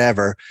physician,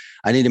 whatever,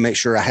 I need to make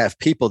sure I have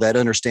people that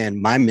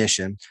understand my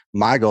mission,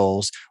 my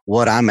goals,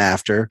 what I'm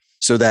after,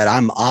 so that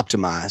I'm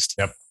optimized.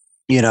 Yep.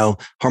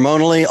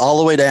 Hormonally all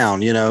the way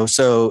down,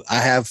 so I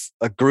have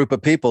a group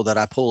of people that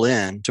I pull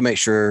in to make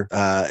sure.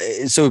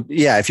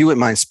 If you wouldn't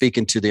mind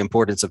speaking to the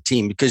importance of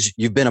team, because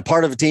you've been a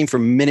part of a team for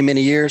many,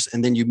 many years.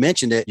 And then you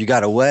mentioned it, you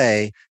got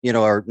away,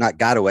 or not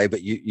got away,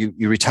 but you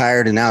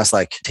retired, and now it's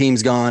like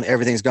team's gone,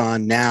 everything's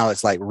gone. Now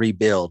it's like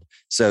rebuild.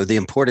 So the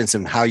importance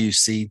and how you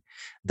see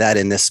that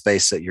in this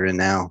space that you're in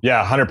now.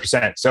 Yeah,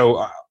 100%.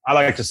 So I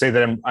like to say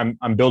that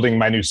I'm building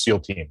my new SEAL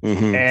team.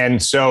 Mm-hmm.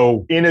 And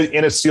so in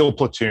a SEAL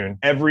platoon,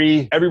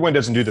 everyone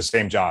doesn't do the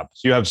same job.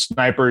 So you have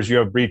snipers, you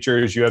have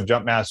breachers, you have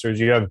jump masters,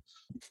 you have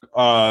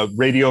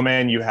radio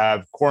men, you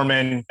have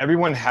corpsmen.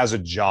 Everyone has a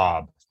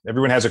job.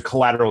 Everyone has a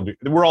collateral duty.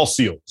 We're all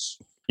SEALs.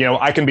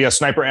 I can be a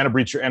sniper and a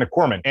breacher and a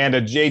corpsman and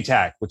a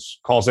JTAC, which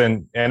calls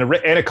in, and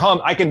a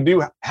comm. I can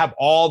have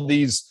all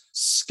these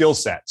skill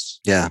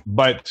sets. Yeah.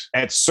 But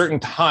at certain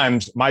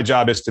times, my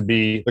job is to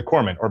be the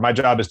corpsman, or my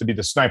job is to be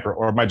the sniper,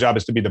 or my job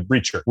is to be the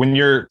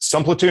breacher.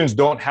 Some platoons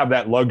don't have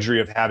that luxury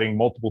of having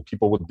multiple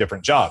people with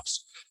different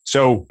jobs.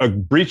 So a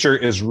breacher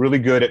is really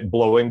good at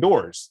blowing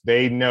doors.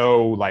 They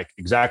know like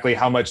exactly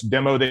how much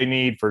demo they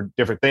need for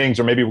different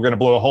things. Or maybe we're going to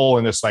blow a hole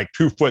in this like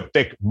 2-foot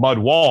thick mud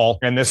wall.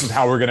 And this is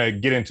how we're going to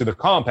get into the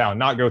compound,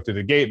 not go through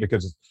the gate,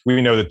 because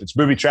we know that it's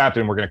booby trapped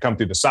and we're going to come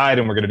through the side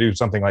and we're going to do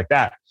something like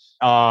that.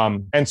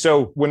 And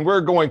so when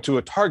we're going to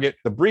a target,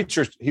 the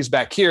breacher, he's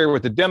back here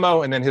with the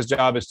demo, and then his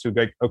job is to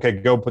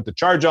go put the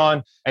charge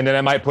on. And then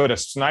I might put a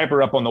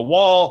sniper up on the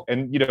wall.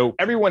 And,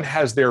 everyone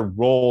has their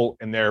role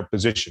in their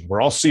position. We're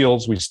all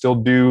SEALs. We still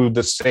do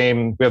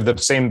we have the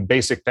same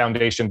basic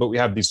foundation, but we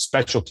have these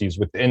specialties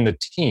within the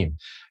team.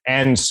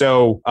 And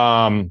so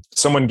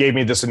someone gave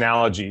me this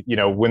analogy,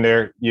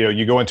 when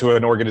you go into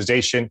an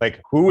organization,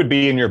 like who would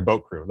be in your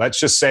boat crew? Let's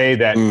just say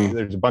that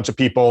there's a bunch of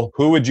people.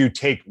 Who would you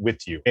take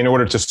with you in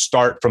order to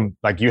start from,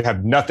 like, you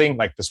have nothing,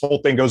 like this whole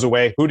thing goes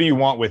away. Who do you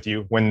want with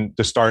you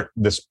to start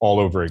this all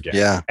over again?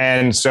 Yeah.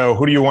 And so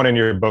who do you want in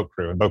your boat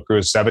crew? And boat crew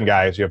is 7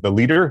 guys. You have the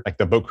leader, like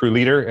the boat crew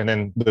leader, and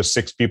then the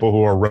 6 people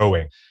who are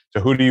rowing. So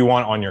who do you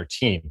want on your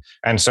team?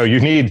 And so you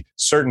need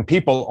certain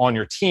people on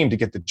your team to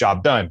get the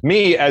job done.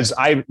 Me, as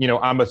I'm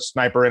a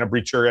sniper and a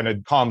breacher and a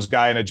comms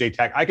guy and a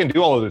JTAC, I can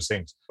do all of those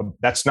things. But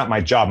that's not my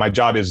job. My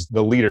job is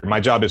the leader. My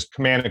job is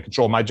command and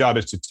control. My job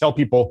is to tell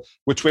people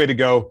which way to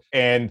go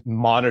and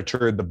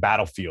monitor the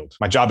battlefield.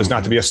 My job is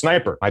not to be a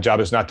sniper. My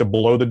job is not to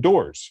blow the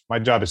doors. My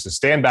job is to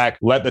stand back,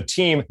 let the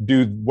team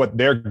do what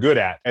they're good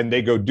at, and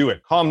they go do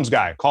it. Comms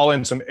guy, call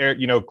in some air,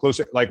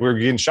 closer, like we're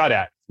getting shot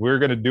at. We're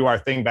going to do our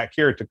thing back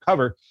here to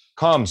cover.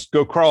 Comms,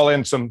 go call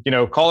in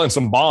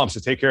some bombs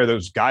to take care of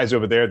those guys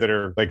over there that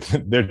are like,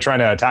 they're trying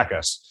to attack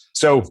us.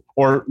 So,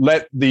 or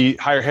let the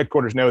higher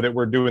headquarters know that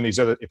we're doing these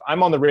if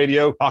I'm on the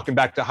radio talking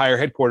back to higher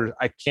headquarters,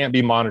 I can't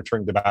be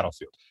monitoring the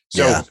battlefield.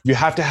 So you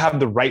have to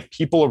have the right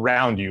people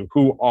around you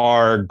who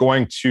are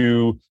going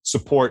to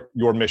support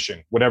your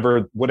mission,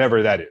 whatever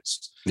that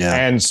is. Yeah.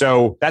 And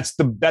so that's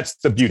the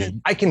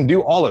beauty. I can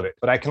do all of it,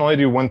 but I can only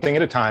do one thing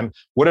at a time.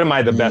 What am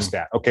I the best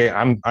at? Okay,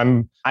 I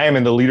am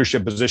in the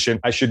leadership position.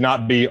 I should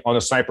not be on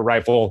a sniper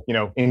rifle,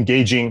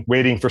 engaging,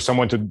 waiting for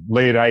someone to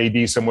lay an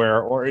IED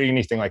somewhere or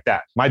anything like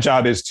that. My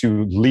job is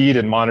to lead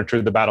and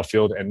monitor the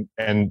battlefield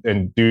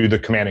and do the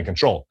command and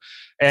control.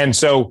 And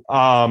so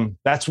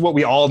that's what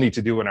we all need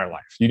to do in our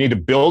life. You need to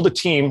build a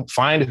team,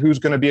 find who's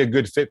going to be a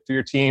good fit for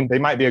your team. They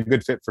might be a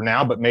good fit for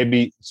now, but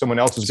maybe someone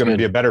else is going to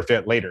be a better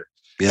fit later.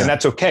 Yeah. And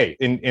that's okay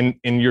in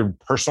your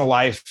personal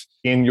life,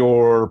 in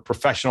your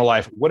professional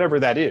life, whatever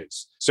that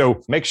is.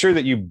 So make sure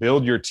that you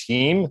build your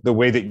team the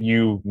way that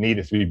you need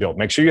it to be built.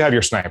 Make sure you have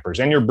your snipers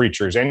and your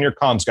breachers and your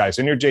comms guys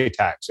and your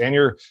JTACs and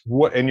your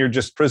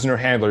just prisoner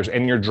handlers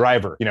and your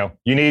driver.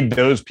 You need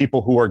those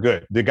people who are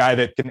good. The guy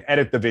that can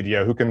edit the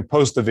video, who can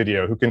post the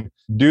video, who can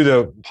do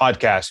the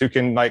podcast, who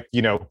can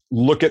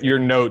look at your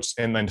notes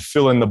and then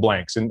fill in the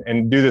blanks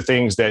and do the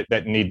things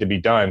that need to be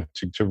done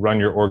to run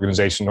your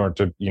organization, or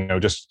to,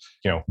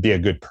 be a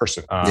good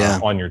person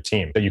on your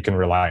team that you can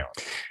rely on.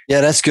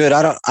 Yeah, that's good.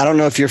 I don't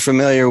know if you're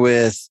familiar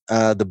with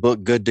the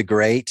book Good to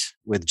Great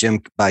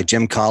by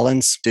Jim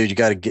Collins. Dude, you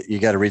got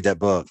to read that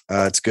book.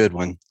 It's a good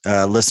one.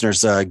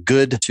 Listeners,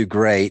 Good to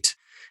Great,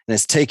 and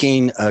it's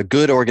taking a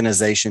good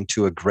organization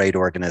to a great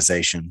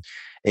organization.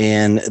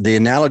 And the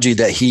analogy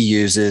that he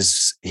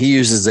uses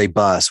a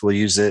bus. We'll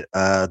use it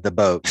the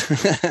boat,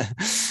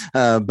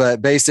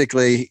 but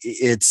basically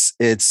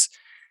it's.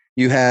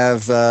 You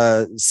have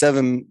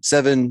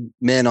seven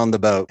men on the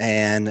boat,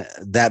 and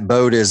that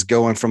boat is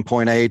going from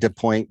point A to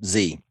point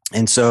Z.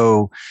 And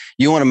so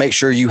you want to make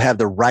sure you have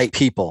the right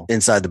people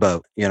inside the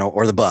boat,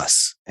 or the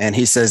bus. And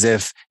he says,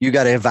 if you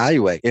got to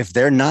evaluate, if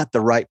they're not the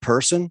right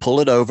person, pull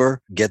it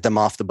over, get them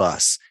off the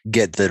bus,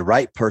 get the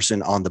right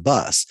person on the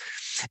bus.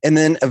 And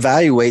then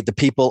evaluate the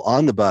people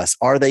on the bus.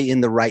 Are they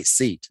in the right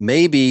seat?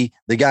 Maybe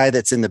the guy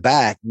that's in the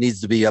back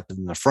needs to be up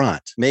in the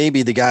front.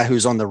 Maybe the guy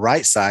who's on the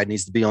right side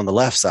needs to be on the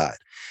left side.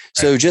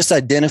 So just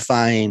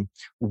identifying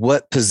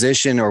what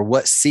position or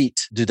what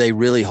seat do they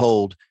really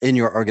hold in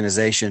your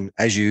organization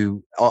as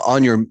you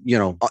on your,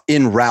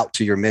 en route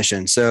to your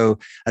mission. So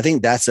I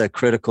think that's a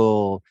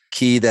critical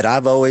key that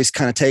I've always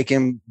kind of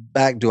taken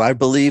back. Do I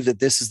believe that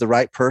this is the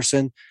right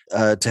person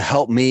to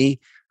help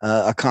me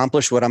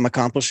accomplish what I'm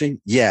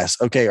accomplishing? Yes.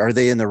 Okay. Are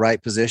they in the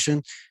right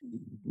position?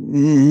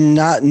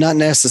 Not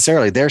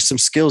necessarily. There's some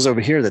skills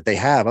over here that they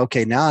have.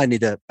 Okay. Now I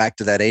need to back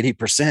to that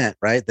 80%,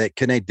 right? That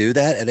can they do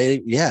that at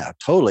 80? Yeah,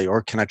 totally.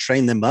 Or can I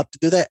train them up to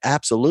do that?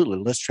 Absolutely.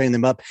 Let's train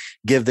them up,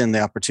 give them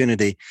the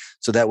opportunity.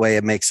 So that way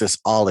it makes us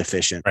all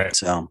efficient. Right.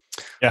 So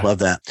love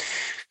that.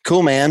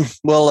 Cool, man.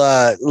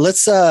 Well,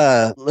 let's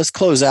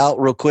close out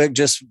real quick.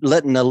 Just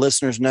letting the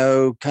listeners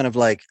know kind of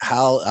like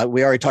how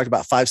we already talked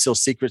about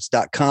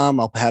fivesealsecrets.com.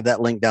 I'll have that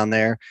link down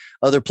there.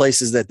 Other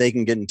places that they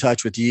can get in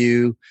touch with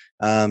you.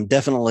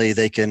 Definitely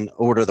they can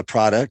order the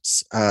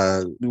products,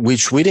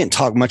 which we didn't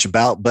talk much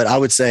about, but I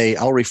would say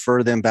I'll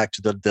refer them back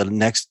to the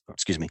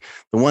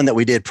one that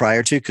we did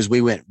prior to, because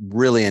we went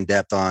really in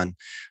depth on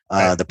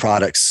the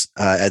products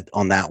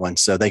on that one.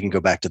 So they can go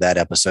back to that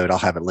episode. I'll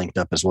have it linked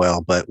up as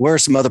well. But where are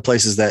some other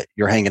places that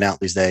you're hanging out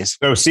these days?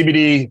 So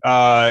CBD,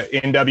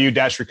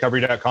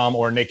 nw-recovery.com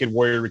or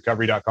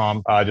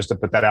nakedwarriorrecovery.com, just to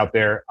put that out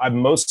there. I'm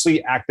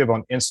mostly active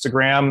on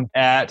Instagram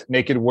at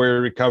Naked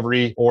Warrior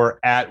Recovery or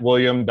at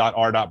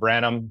william.r.branum.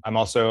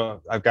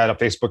 I've got a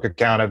Facebook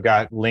account. I've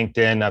got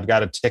LinkedIn. I've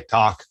got a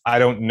TikTok. I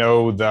don't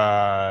know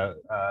the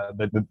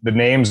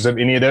names of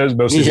any of those.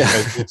 Mostly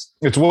because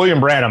it's William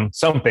Branum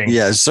something.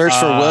 Yeah. Search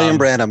for William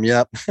Branum.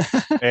 Yep.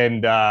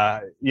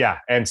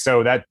 And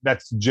so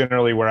that's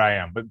generally where I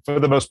am. But for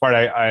the most part,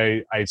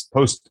 I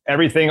post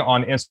everything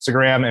on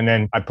Instagram, and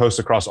then I post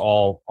across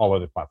all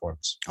other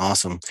platforms.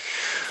 Awesome.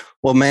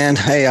 Well, man,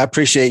 hey, I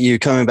appreciate you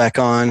coming back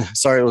on.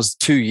 Sorry, it was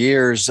 2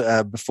 years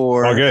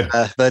before. All good.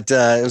 But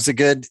it was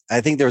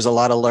I think there was a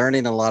lot of learning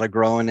and a lot of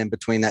growing in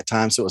between that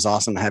time. So it was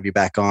awesome to have you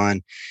back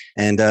on.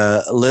 And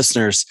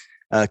listeners,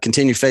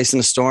 continue facing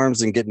the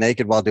storms and get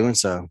naked while doing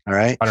so. All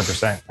right?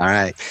 100%. All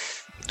right.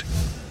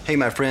 Hey,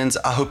 my friends,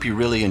 I hope you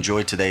really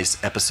enjoyed today's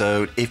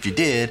episode. If you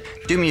did,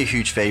 do me a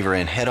huge favor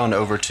and head on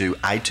over to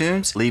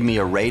iTunes, leave me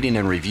a rating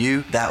and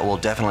review. That will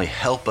definitely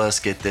help us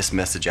get this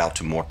message out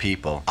to more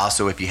people.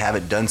 Also, if you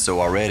haven't done so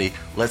already,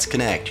 let's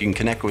connect. You can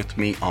connect with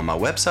me on my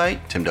website,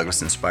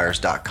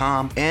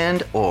 timdouglasinspires.com,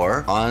 and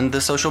or on the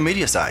social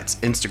media sites,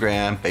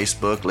 Instagram,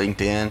 Facebook,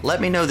 LinkedIn.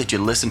 Let me know that you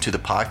listened to the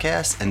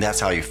podcast and that's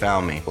how you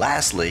found me.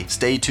 Lastly,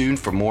 stay tuned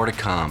for more to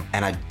come.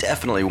 And I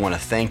definitely want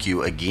to thank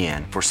you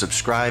again for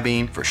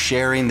subscribing, for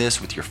sharing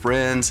this with your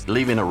friends,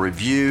 leaving a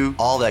review,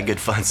 all that good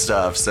fun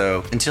stuff.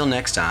 So until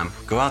next time,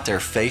 go out there,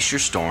 face your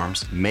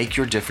storms, make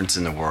your difference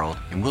in the world,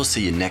 and we'll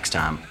see you next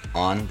time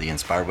on the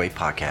Inspired Way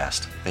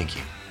podcast. Thank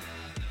you.